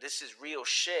being. This is real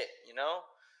shit,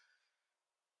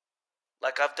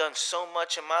 Like, I've done so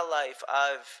much in my life.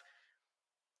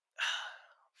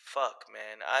 Fuck,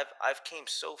 man. I've came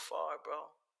so far,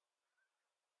 bro.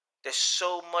 There's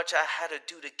so much I had to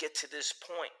do to get to this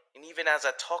point. And even as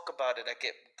I talk about it, I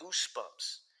get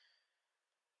goosebumps.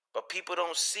 But people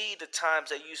don't see the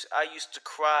times I used to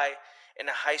cry in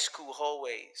the high school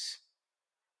hallways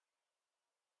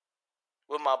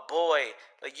with my boy.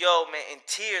 Like, yo, man, in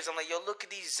tears. I'm like, yo, look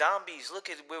at these zombies.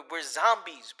 We're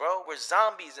zombies, bro. We're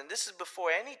zombies. And this is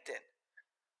before anything.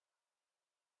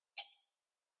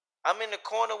 I'm in the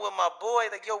corner with my boy,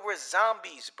 like, yo, we're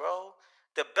zombies, bro.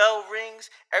 The bell rings,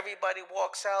 everybody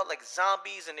walks out like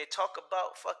zombies, and they talk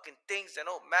about fucking things that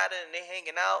don't matter, and they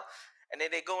hanging out, and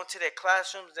then they go into their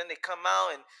classrooms, then they come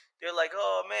out, and they're like,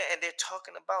 oh, man, and they're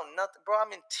talking about nothing. Bro,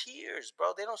 I'm in tears,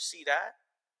 bro. They don't see that.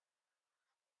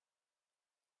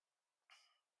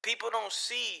 People don't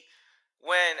see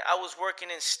when I was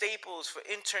working in Staples for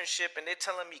internship, and they're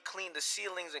telling me clean the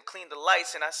ceilings and clean the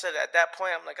lights, and I said at that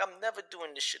point, I'm like, I'm never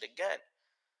doing this shit again.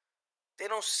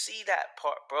 They don't see that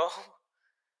part, bro.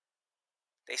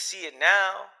 They see it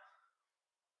now.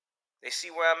 They see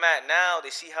where I'm at now.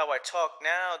 They see how I talk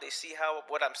now. They see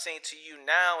what I'm saying to you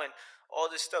now, and all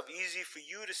this stuff. Easy for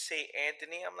you to say,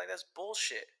 Anthony. I'm like, that's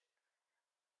bullshit.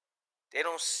 They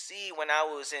don't see when I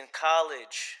was in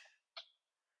college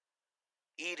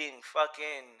eating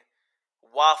fucking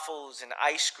waffles and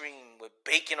ice cream with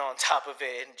bacon on top of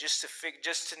it, and just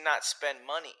to not spend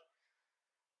money,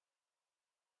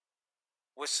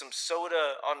 with some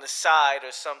soda on the side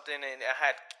or something, and I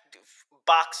had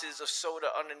boxes of soda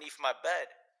underneath my bed.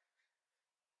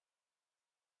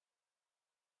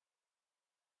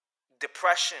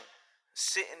 Depression,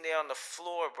 sitting there on the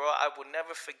floor, bro. I will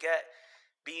never forget.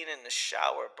 being in the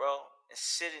shower, bro, and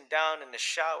sitting down in the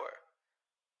shower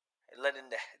and letting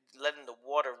the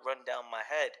water run down my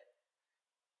head.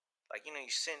 Like, you're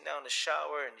sitting down in the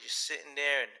shower and you're sitting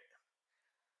there and,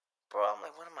 bro, I'm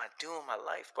like, what am I doing with my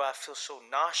life, bro? I feel so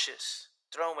nauseous.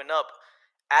 Throwing up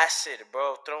acid,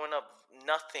 bro. Throwing up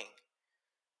nothing.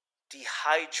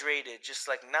 Dehydrated. Just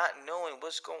like not knowing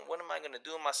what am I going to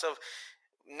do with myself?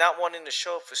 Not wanting to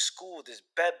show up for school. There's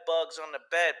bed bugs on the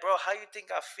bed. Bro, how you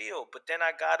think I feel? But then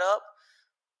I got up.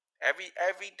 Every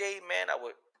day, man,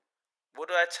 what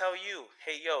do I tell you?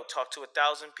 Hey, yo, talk to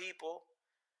 1,000 people.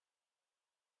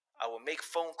 I would make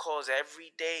phone calls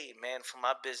every day, man, for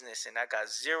my business, and I got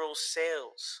 0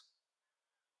 sales.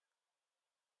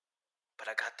 But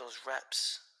I got those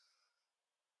reps.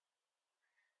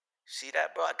 See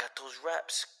that, bro? I got those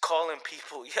reps. Calling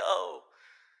people, yo,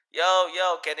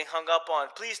 getting hung up on.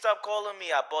 Please stop calling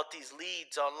me. I bought these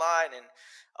leads online, and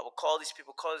I would call these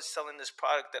people, selling this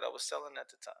product that I was selling at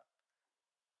the time.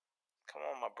 Come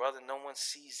on, my brother. No one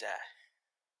sees that.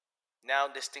 Now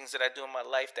there's things that I do in my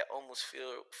life that almost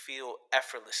feel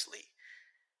effortlessly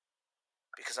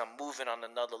because I'm moving on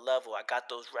another level. I got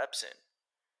those reps in.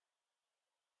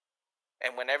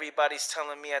 And when everybody's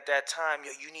telling me at that time,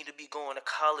 yo, you need to be going to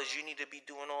college, you need to be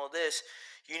doing all this,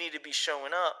 you need to be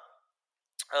showing up,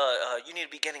 you need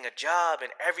to be getting a job,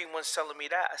 and everyone's telling me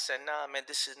that, I said, nah, man,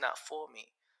 this is not for me.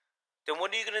 Then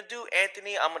what are you going to do,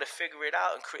 Anthony? I'm going to figure it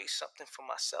out and create something for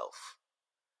myself.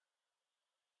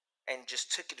 And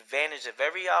just took advantage of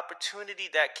every opportunity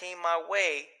that came my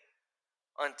way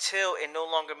until it no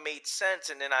longer made sense.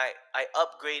 And then I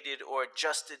upgraded or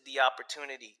adjusted the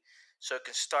opportunity so it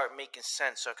can start making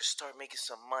sense, so I can start making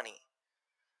some money.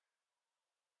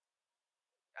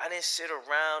 I didn't sit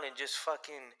around and just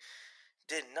fucking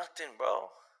did nothing, bro.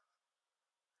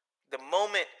 The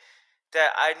moment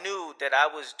that I knew that I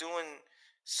was doing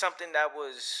something that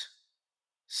was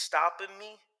stopping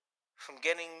me from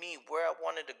getting me where I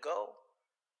wanted to go,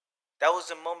 that was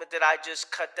the moment that I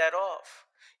just cut that off.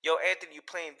 Yo, Anthony, you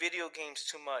playing video games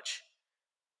too much.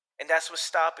 And that's what's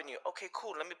stopping you. Okay,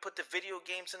 cool. Let me put the video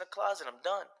games in the closet. I'm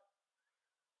done.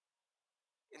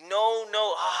 No,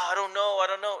 I don't know.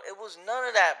 It was none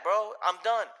of that, bro. I'm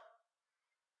done.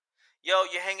 Yo,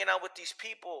 you're hanging out with these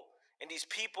people, and these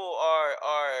people are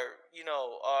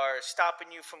stopping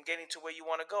you from getting to where you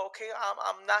want to go. Okay,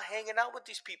 I'm not hanging out with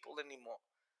these people anymore.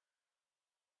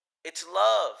 It's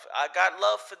love. I got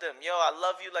love for them. Yo, I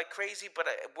love you like crazy, but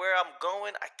where I'm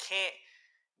going, I can't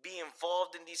be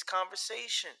involved in these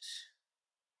conversations.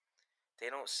 They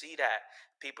don't see that.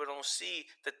 People don't see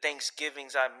the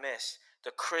Thanksgivings I missed,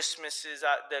 the Christmas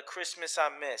I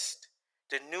missed,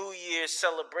 the New Year's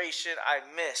celebration I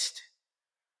missed.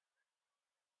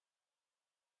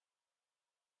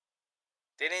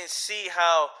 They didn't see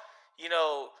how,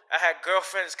 I had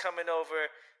girlfriends coming over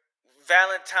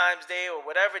Valentine's Day or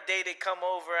whatever day they come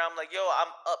over. I'm like, yo, I'm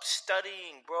up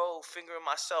studying, bro, figuring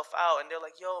myself out. And they're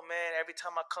like, yo, man, every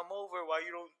time I come over, why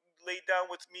you don't lay down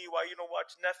with me? Why you don't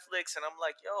watch Netflix? And I'm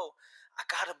like, yo, I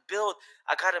gotta build.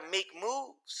 I gotta make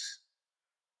moves.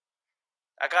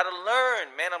 I gotta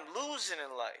learn, man. I'm losing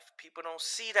in life. People don't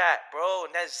see that, bro.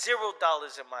 And that's $0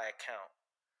 in my account.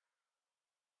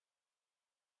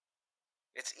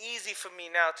 It's easy for me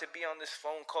now to be on this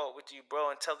phone call with you,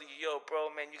 bro, and tell you, yo, bro,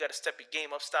 man, you got to step your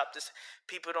game up, stop this.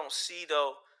 People don't see,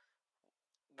 though,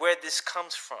 where this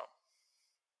comes from,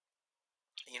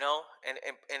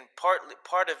 and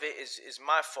part of it is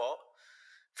my fault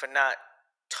for not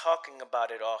talking about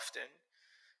it often,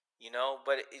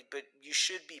 but you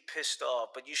should be pissed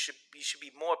off, but you should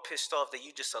be more pissed off that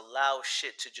you just allow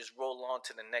shit to just roll on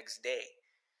to the next day.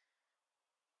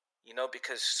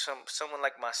 Because someone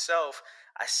like myself,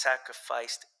 I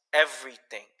sacrificed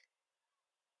everything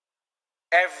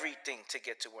to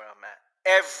get to where I'm at.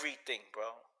 Everything,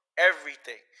 bro.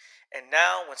 Everything. And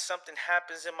now when something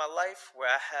happens in my life where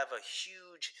I have a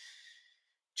huge,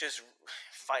 just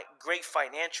great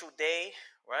financial day,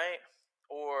 right?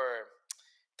 Or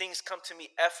things come to me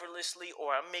effortlessly,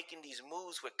 or I'm making these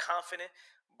moves with confidence,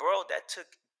 bro, that took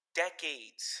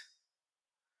decades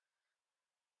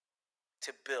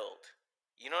to build.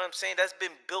 You know what I'm saying? That's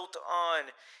been built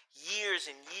on years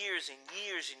and years and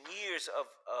years and years of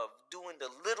doing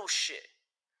the little shit.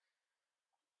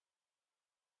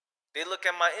 They look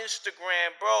at my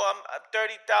Instagram, bro, I'm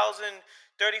 30,000,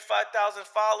 35,000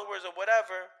 followers or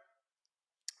whatever.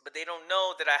 But they don't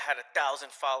know that I had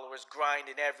 1,000 followers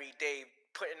grinding every day,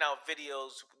 putting out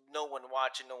videos, no one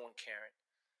watching, no one caring.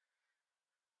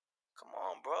 Come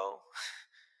on, bro.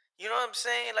 You know what I'm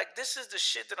saying? Like, this is the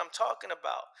shit that I'm talking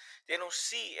about. They don't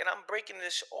see, and I'm breaking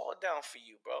this all down for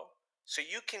you, bro. So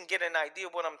you can get an idea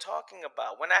of what I'm talking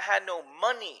about. When I had no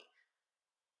money,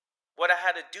 what I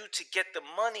had to do to get the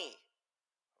money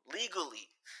legally.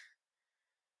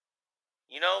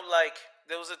 Like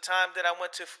there was a time that I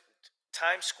went to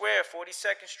Times Square,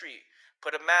 42nd Street,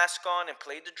 put a mask on and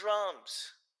played the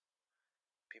drums.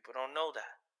 People don't know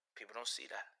that. People don't see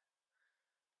that.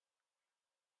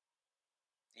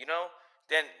 You know?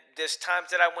 Then there's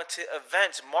times that I went to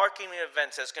events, marketing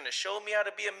events that's going to show me how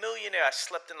to be a millionaire. I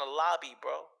slept in the lobby,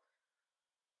 bro.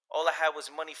 All I had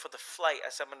was money for the flight. I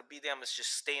said, I'm going to be there. I'm going to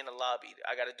just stay in the lobby.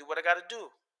 I got to do what I got to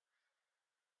do.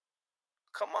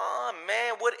 Come on,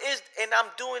 man. And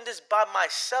I'm doing this by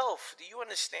myself. Do you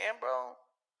understand, bro?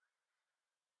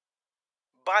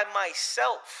 By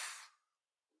myself.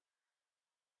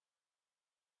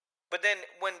 But then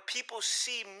when people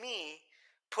see me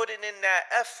putting in that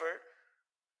effort,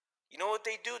 you know what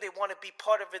they do? They want to be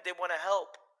part of it. They want to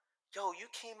help. Yo, you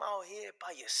came out here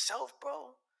by yourself,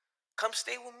 bro? Come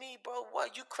stay with me, bro.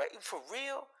 What, you crazy for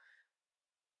real?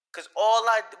 Because all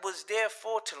I was there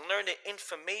for to learn the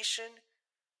information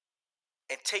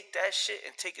and take that shit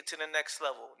and take it to the next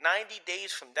level. 90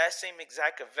 days from that same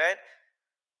exact event,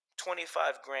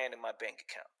 25 grand in my bank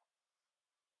account.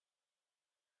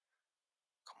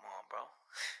 Come on, bro.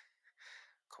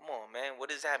 Come on, man.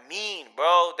 What does that mean,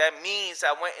 bro? That means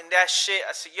I went in that shit.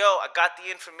 I said, yo, I got the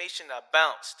information. I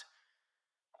bounced.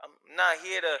 I'm not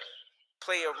here to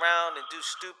play around and do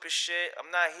stupid shit.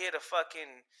 I'm not here to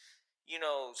fucking,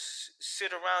 sit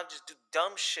around just do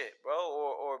dumb shit, bro,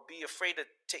 or be afraid to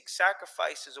take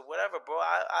sacrifices or whatever, bro.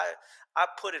 I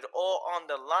put it all on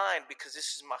the line because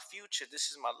this is my future.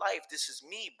 This is my life. This is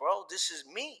me, bro. This is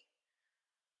me.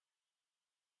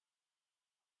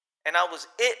 And I was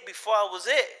it before I was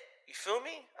it. You feel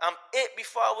me? I'm it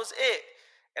before I was it.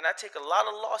 And I take a lot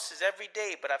of losses every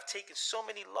day, but I've taken so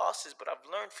many losses, but I've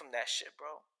learned from that shit,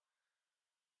 bro.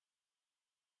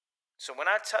 So when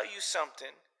I tell you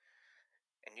something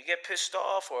and you get pissed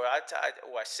off, or I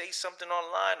say something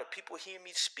online, or people hear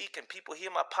me speak and people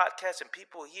hear my podcast and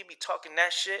people hear me talking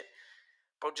that shit,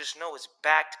 bro, just know it's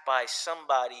backed by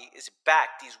somebody. It's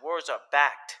backed. These words are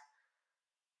backed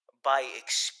by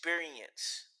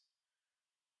experience.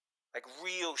 Like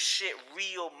real shit,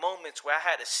 real moments where I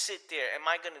had to sit there. Am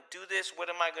I going to do this?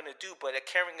 What am I going to do? But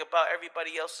caring about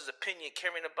everybody else's opinion,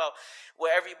 caring about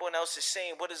what everyone else is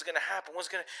saying, what is going to happen,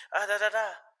 what's going to,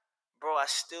 Bro, I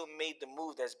still made the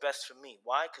move that's best for me.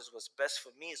 Why? Because what's best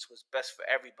for me is what's best for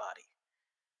everybody.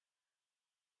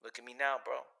 Look at me now,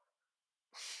 bro.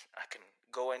 I can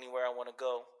go anywhere I want to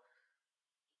go.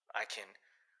 I can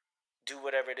do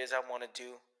whatever it is I want to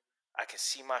do. I can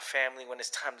see my family when it's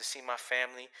time to see my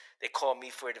family. They call me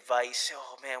for advice.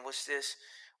 Oh man, what's this?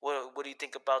 What do you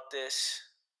think about this?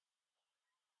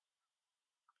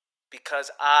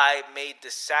 Because I made the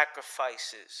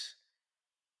sacrifices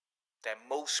that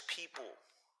most people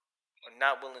are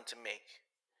not willing to make.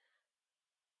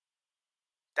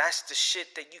 That's the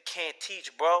shit that you can't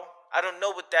teach, bro. I don't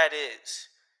know what that is.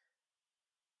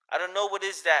 I don't know what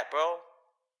is that, bro.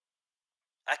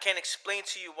 I can't explain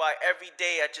to you why every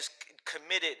day I just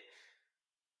committed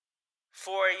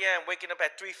 4 a.m., waking up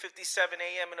at 3:57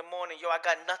 a.m. in the morning. Yo, I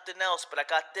got nothing else, but I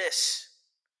got this.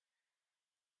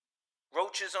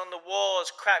 Roaches on the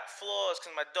walls, cracked floors,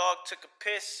 because my dog took a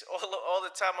piss all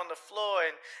the time on the floor,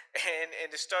 and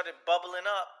it started bubbling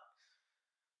up.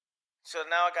 So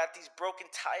now I got these broken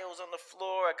tiles on the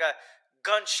floor. I got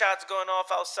gunshots going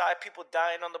off outside, people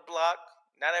dying on the block.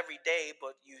 Not every day,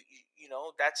 but you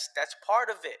know that's part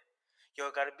of it.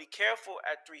 Yo, gotta be careful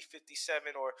at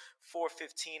 3:57 or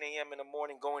 4:15 a.m. in the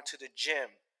morning going to the gym.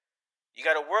 You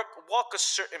gotta walk a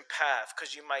certain path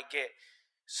because you might get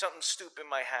something stupid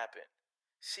might happen.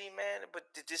 See, man,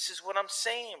 but this is what I'm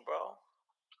saying, bro.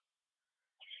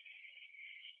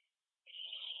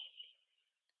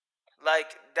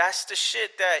 Like, that's the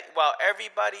shit that while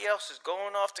everybody else is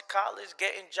going off to college,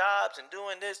 getting jobs and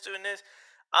doing this,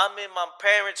 I'm in my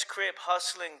parents' crib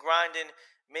hustling, grinding,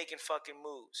 making fucking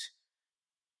moves.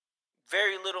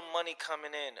 Very little money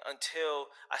coming in until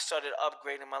I started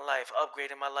upgrading my life,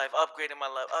 upgrading my life, upgrading my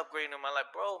life, upgrading my life.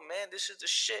 Bro, man, this is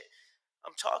the shit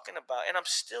I'm talking about. And I'm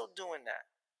still doing that.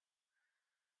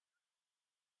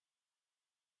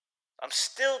 I'm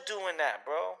still doing that,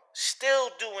 bro. Still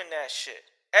doing that shit.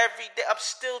 Every day, I'm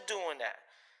still doing that.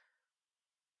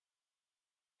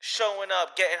 Showing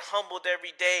up, getting humbled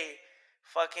every day,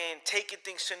 fucking taking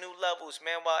things to new levels,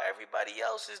 man. While everybody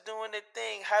else is doing their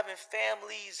thing, having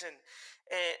families and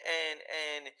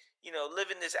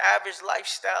living this average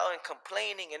lifestyle and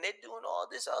complaining, and they're doing all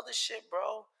this other shit,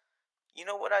 bro. You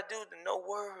know what I do? No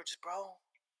words, bro.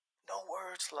 No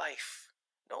words, life.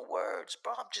 No words,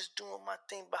 bro. I'm just doing my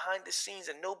thing behind the scenes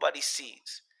and nobody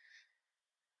sees.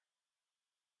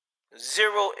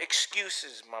 Zero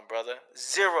excuses, my brother.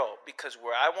 Zero. Because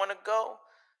where I want to go,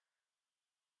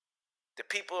 the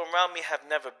people around me have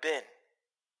never been.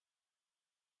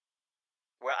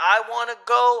 Where I want to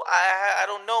go, I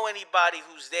don't know anybody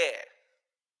who's there.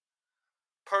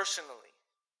 Personally.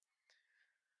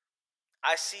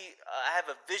 I have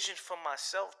a vision for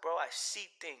myself, bro. I see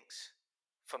things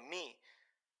for me.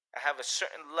 I have a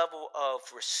certain level of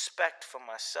respect for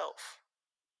myself.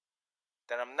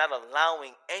 That I'm not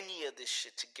allowing any of this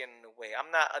shit to get in the way.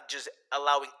 I'm not just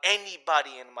allowing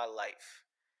anybody in my life.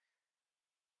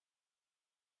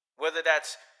 Whether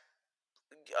that's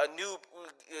a new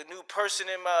person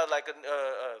in my, like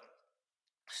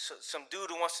some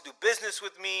dude who wants to do business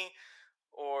with me,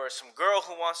 or some girl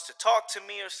who wants to talk to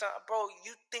me or something. Bro,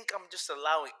 you think I'm just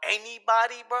allowing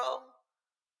anybody, bro?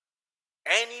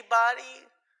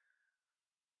 Anybody?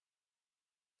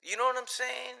 You know what I'm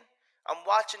saying? I'm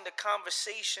watching the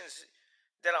conversations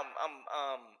that I'm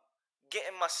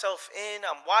getting myself in.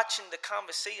 I'm watching the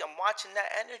conversation. I'm watching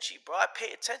that energy, bro. I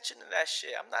pay attention to that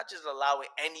shit. I'm not just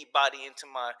allowing anybody into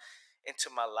my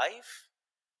life.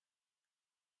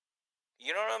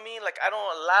 You know what I mean? Like, I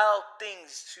don't allow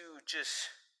things to just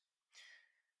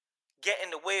get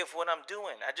in the way of what I'm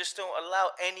doing. I just don't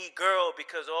allow any girl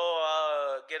because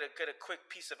get a quick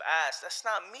piece of ass. That's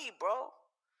not me, bro.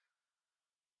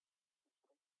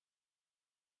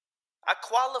 I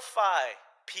qualify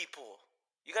people.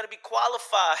 You got to be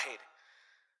qualified.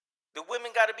 The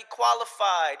women got to be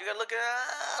qualified. You got to look at,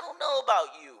 I don't know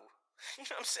about you. You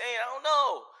know what I'm saying? I don't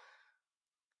know.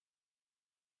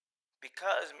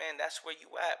 Because, man, that's where you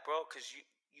at, bro. Because you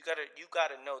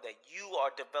gotta know that you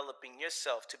are developing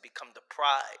yourself to become the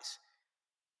prize.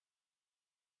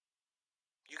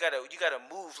 You gotta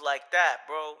move like that,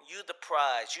 bro. You the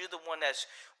prize. You're the one that's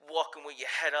walking with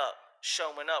your head up,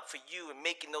 showing up for you and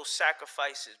making those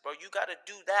sacrifices, bro. You gotta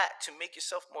do that to make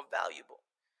yourself more valuable.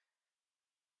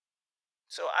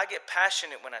 So I get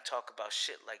passionate when I talk about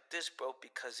shit like this, bro,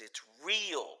 because it's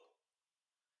real.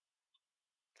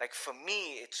 Like, for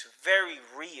me, it's very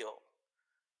real.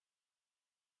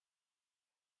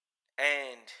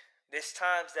 And there's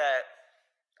times that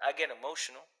I get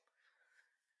emotional,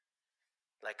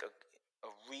 like a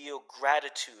real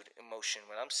gratitude emotion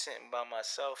when I'm sitting by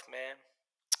myself, man.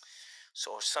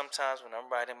 So sometimes when I'm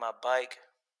riding my bike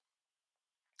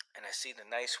and I see the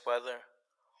nice weather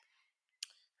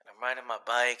and I'm riding my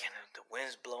bike and the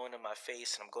wind's blowing in my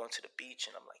face and I'm going to the beach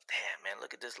and I'm like, damn, man,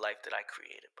 look at this life that I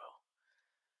created, bro.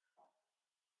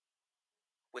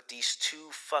 With these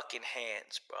two fucking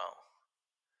hands, bro.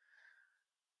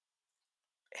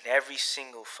 And every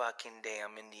single fucking day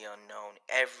I'm in the unknown.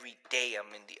 Every day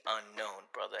I'm in the unknown,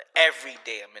 brother. Every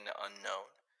day I'm in the unknown.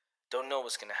 Don't know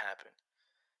what's gonna happen.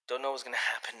 Don't know what's gonna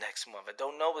happen next month. I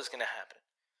don't know what's gonna happen.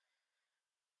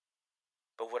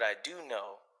 But what I do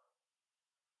know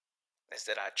is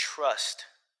that I trust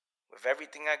with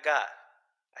everything I got.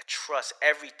 I trust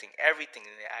everything.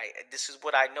 This is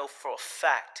what I know for a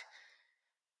fact.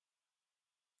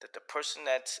 That the person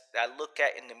that I look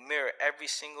at in the mirror every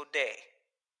single day,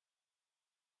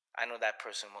 I know that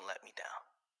person won't let me down.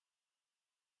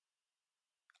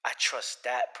 I trust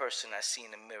that person I see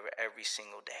in the mirror every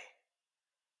single day.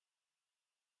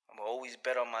 I'm gonna always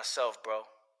bet on myself, bro.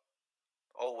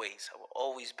 Always. I will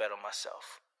always bet on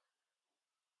myself.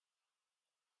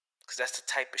 Because that's the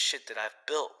type of shit that I've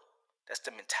built. That's the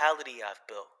mentality I've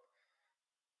built.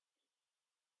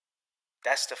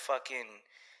 That's the fucking,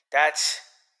 that's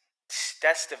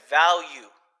the value.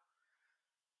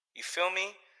 You feel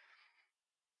me?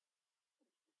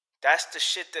 That's the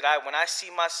shit that when I see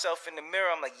myself in the mirror,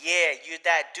 I'm like, yeah, you're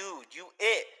that dude. You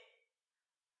it.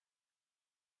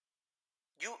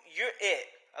 You're it.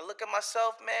 I look at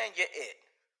myself, man, you're it.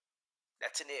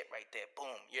 That's an it right there.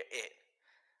 Boom, you're it.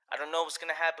 I don't know what's going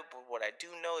to happen, but what I do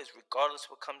know is regardless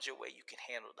what comes your way, you can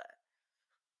handle that.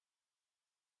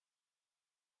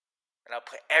 And I'll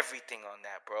put everything on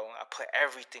that, bro.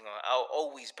 I'll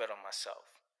always bet on myself.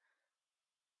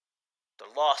 The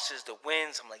losses, the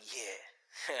wins, I'm like, yeah,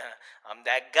 I'm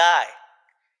that guy.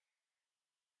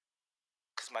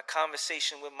 Because my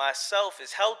conversation with myself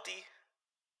is healthy.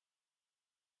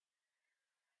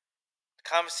 The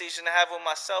conversation I have with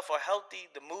myself are healthy.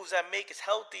 The moves I make is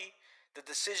healthy. The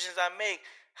decisions I make,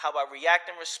 how I react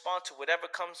and respond to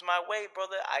whatever comes my way,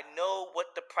 brother, I know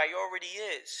what the priority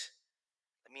is.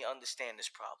 Let me understand this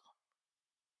problem.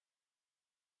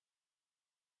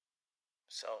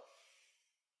 So,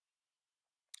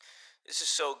 this is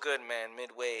so good, man.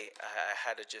 Midway, I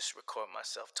had to just record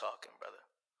myself talking, brother.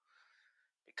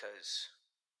 Because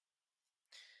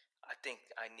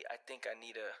I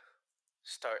need to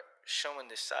start showing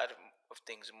this side of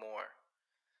things more.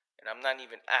 And I'm not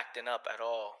even acting up at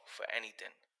all for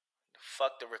anything.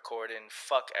 Fuck the recording.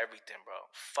 Fuck everything, bro.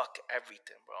 Fuck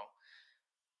everything, bro.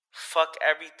 Fuck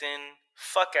everything.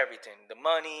 Fuck everything. The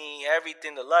money,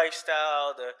 everything, the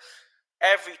lifestyle, the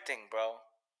everything, bro.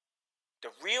 The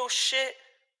real shit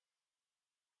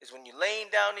is when you're laying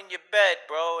down in your bed,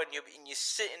 bro, and you're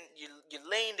sitting, you're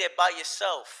laying there by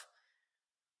yourself.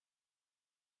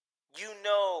 You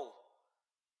know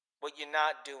what you're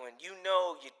not doing. You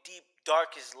know your deep,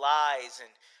 darkest lies and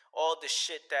all the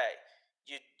shit that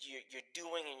you're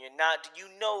doing and you're not. You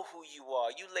know who you are.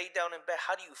 You lay down in bed.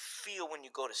 How do you feel when you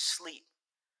go to sleep?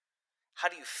 How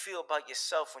do you feel about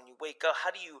yourself when you wake up? How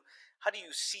do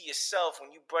you see yourself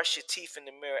when you brush your teeth in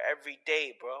the mirror every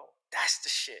day, bro? That's the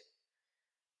shit.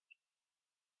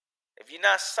 If you're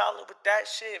not solid with that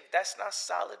shit, if that's not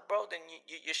solid, bro, then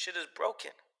your shit is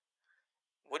broken.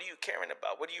 What are you caring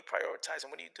about? What are you prioritizing?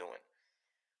 What are you doing?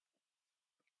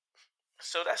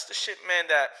 So that's the shit, man,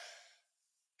 that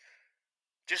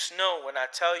just know when I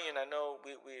tell you, and I know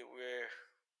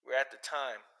we're at the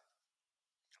time.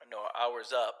 I know our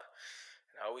hour's up,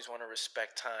 and I always want to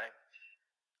respect time.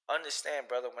 Understand,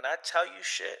 brother, when I tell you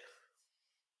shit,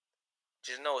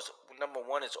 just know it's number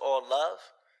one, it's all love,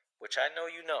 which I know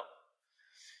you know.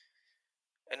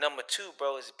 And number two,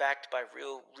 bro, is backed by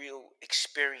real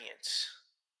experience.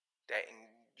 That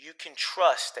you can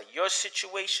trust that your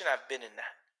situation, I've been in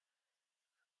that.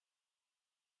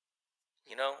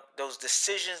 You know, those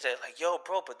decisions that like, yo,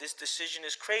 bro, but this decision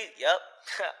is crazy. Yep,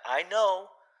 I know.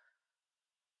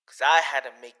 Because I had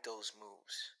to make those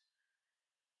moves.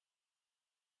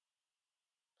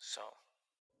 So.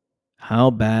 How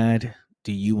bad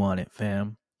do you want it,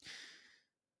 fam?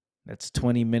 That's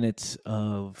 20 minutes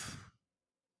of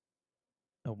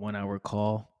a 1 hour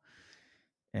call.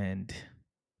 And,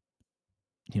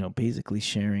 basically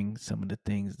sharing some of the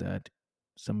things that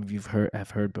some of you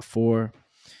have heard before.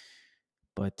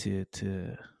 But to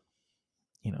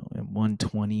in 1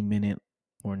 20 minute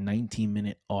or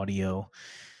 19-minute audio,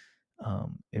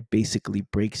 it basically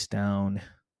breaks down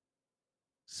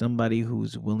somebody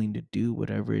who's willing to do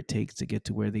whatever it takes to get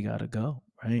to where they gotta go,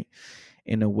 right?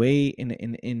 In a way, in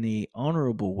a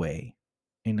honorable way,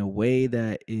 in a way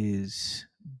that is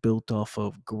built off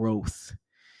of growth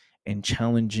and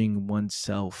challenging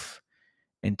oneself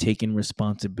and taking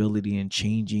responsibility and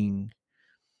changing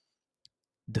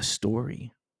the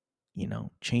story,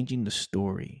 changing the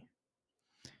story,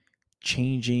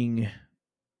 changing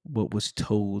what was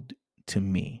told to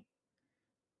me,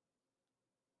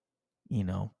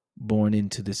 born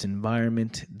into this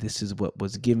environment. This is what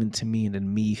was given to me. And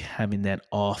then me having that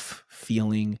off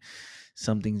feeling,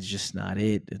 something's just not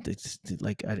it. It's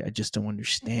like, I just don't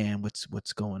understand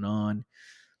what's going on.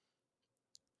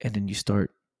 And then you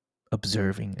start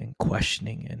observing and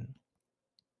questioning and,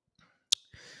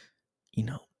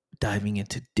 diving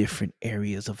into different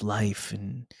areas of life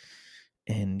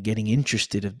and getting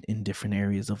interested in different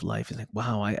areas of life. It's like,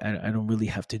 wow, I don't really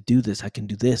have to do this. I can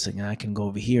do this and I can go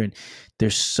over here. And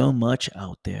there's so much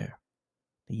out there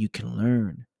that you can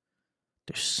learn.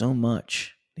 There's so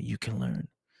much that you can learn.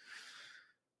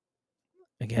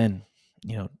 Again,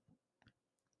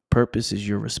 purpose is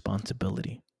your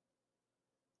responsibility.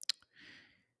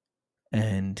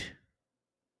 And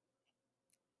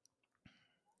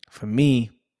for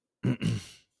me,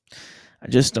 I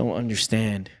just don't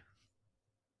understand,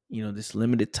 this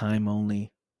limited time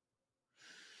only.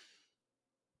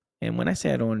 And when I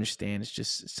say I don't understand, it's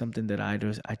just something that I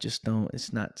just don't,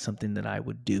 it's not something that I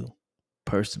would do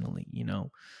personally,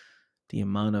 the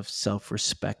amount of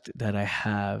self-respect that I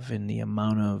have and the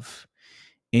amount of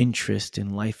interest in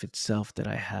life itself that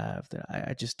I have, that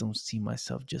I just don't see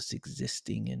myself just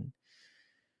existing and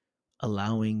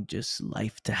allowing just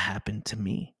life to happen to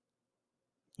me,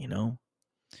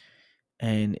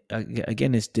 and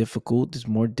again, it's difficult. It's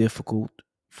more difficult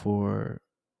for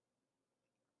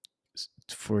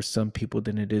some people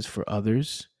than it is for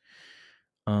others.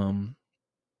 But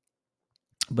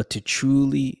to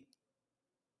truly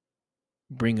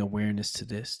bring awareness to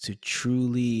this, to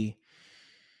truly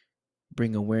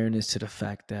bring awareness to the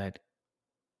fact that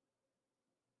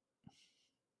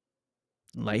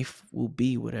life will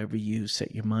be whatever you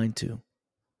set your mind to.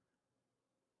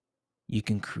 You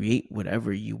can create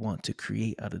whatever you want to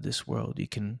create out of this world. You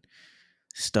can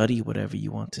study whatever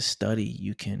you want to study.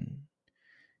 You can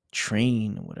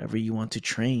train whatever you want to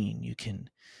train.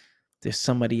 There's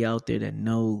somebody out there that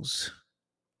knows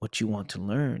what you want to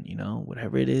learn,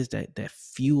 whatever it is that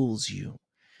fuels you,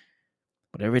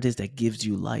 whatever it is that gives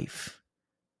you life,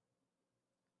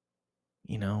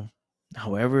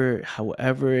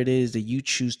 However it is that you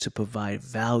choose to provide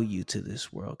value to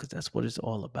this world, because that's what it's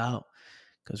all about.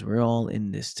 Because we're all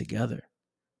in this together.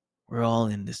 We're all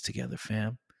in this together,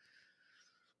 fam.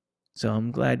 So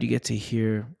I'm glad you get to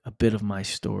hear a bit of my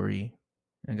story.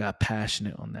 I got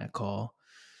passionate on that call.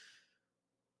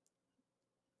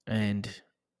 And,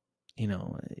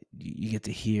 you get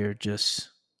to hear just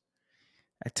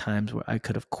at times where I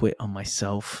could have quit on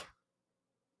myself.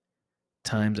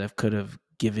 Times I could have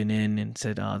given in and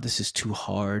said, oh, this is too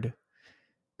hard.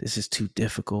 This is too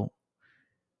difficult.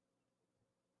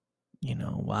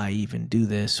 Why even do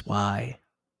this? Why?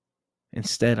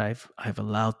 Instead, I've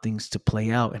allowed things to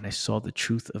play out, and I saw the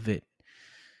truth of it.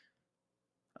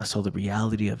 I saw the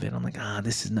reality of it. I'm like,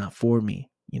 this is not for me.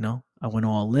 I went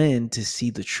all in to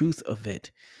see the truth of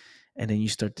it. And then you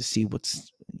start to see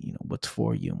what's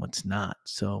for you and what's not.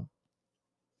 So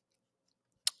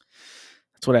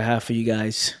that's what I have for you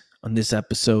guys on this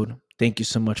episode. Thank you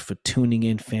so much for tuning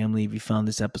in, family. If you found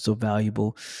this episode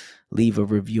valuable, leave a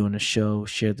review on the show.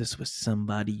 Share this with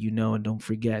somebody you know. And don't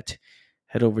forget,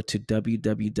 head over to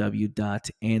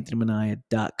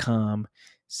www.anthonymania.com.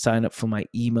 Sign up for my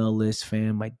email list,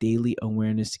 fam, my daily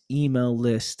awareness email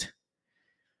list.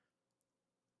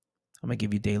 I'm going to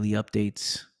give you daily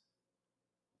updates,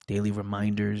 daily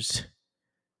reminders.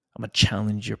 I'm going to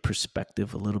challenge your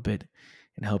perspective a little bit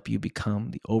and help you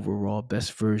become the overall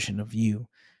best version of you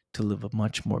to live a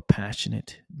much more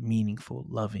passionate, meaningful,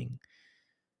 loving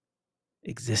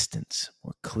existence,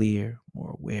 more clear,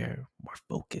 more aware, more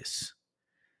focused.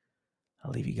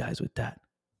 I'll leave you guys with that.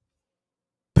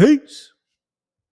 Peace.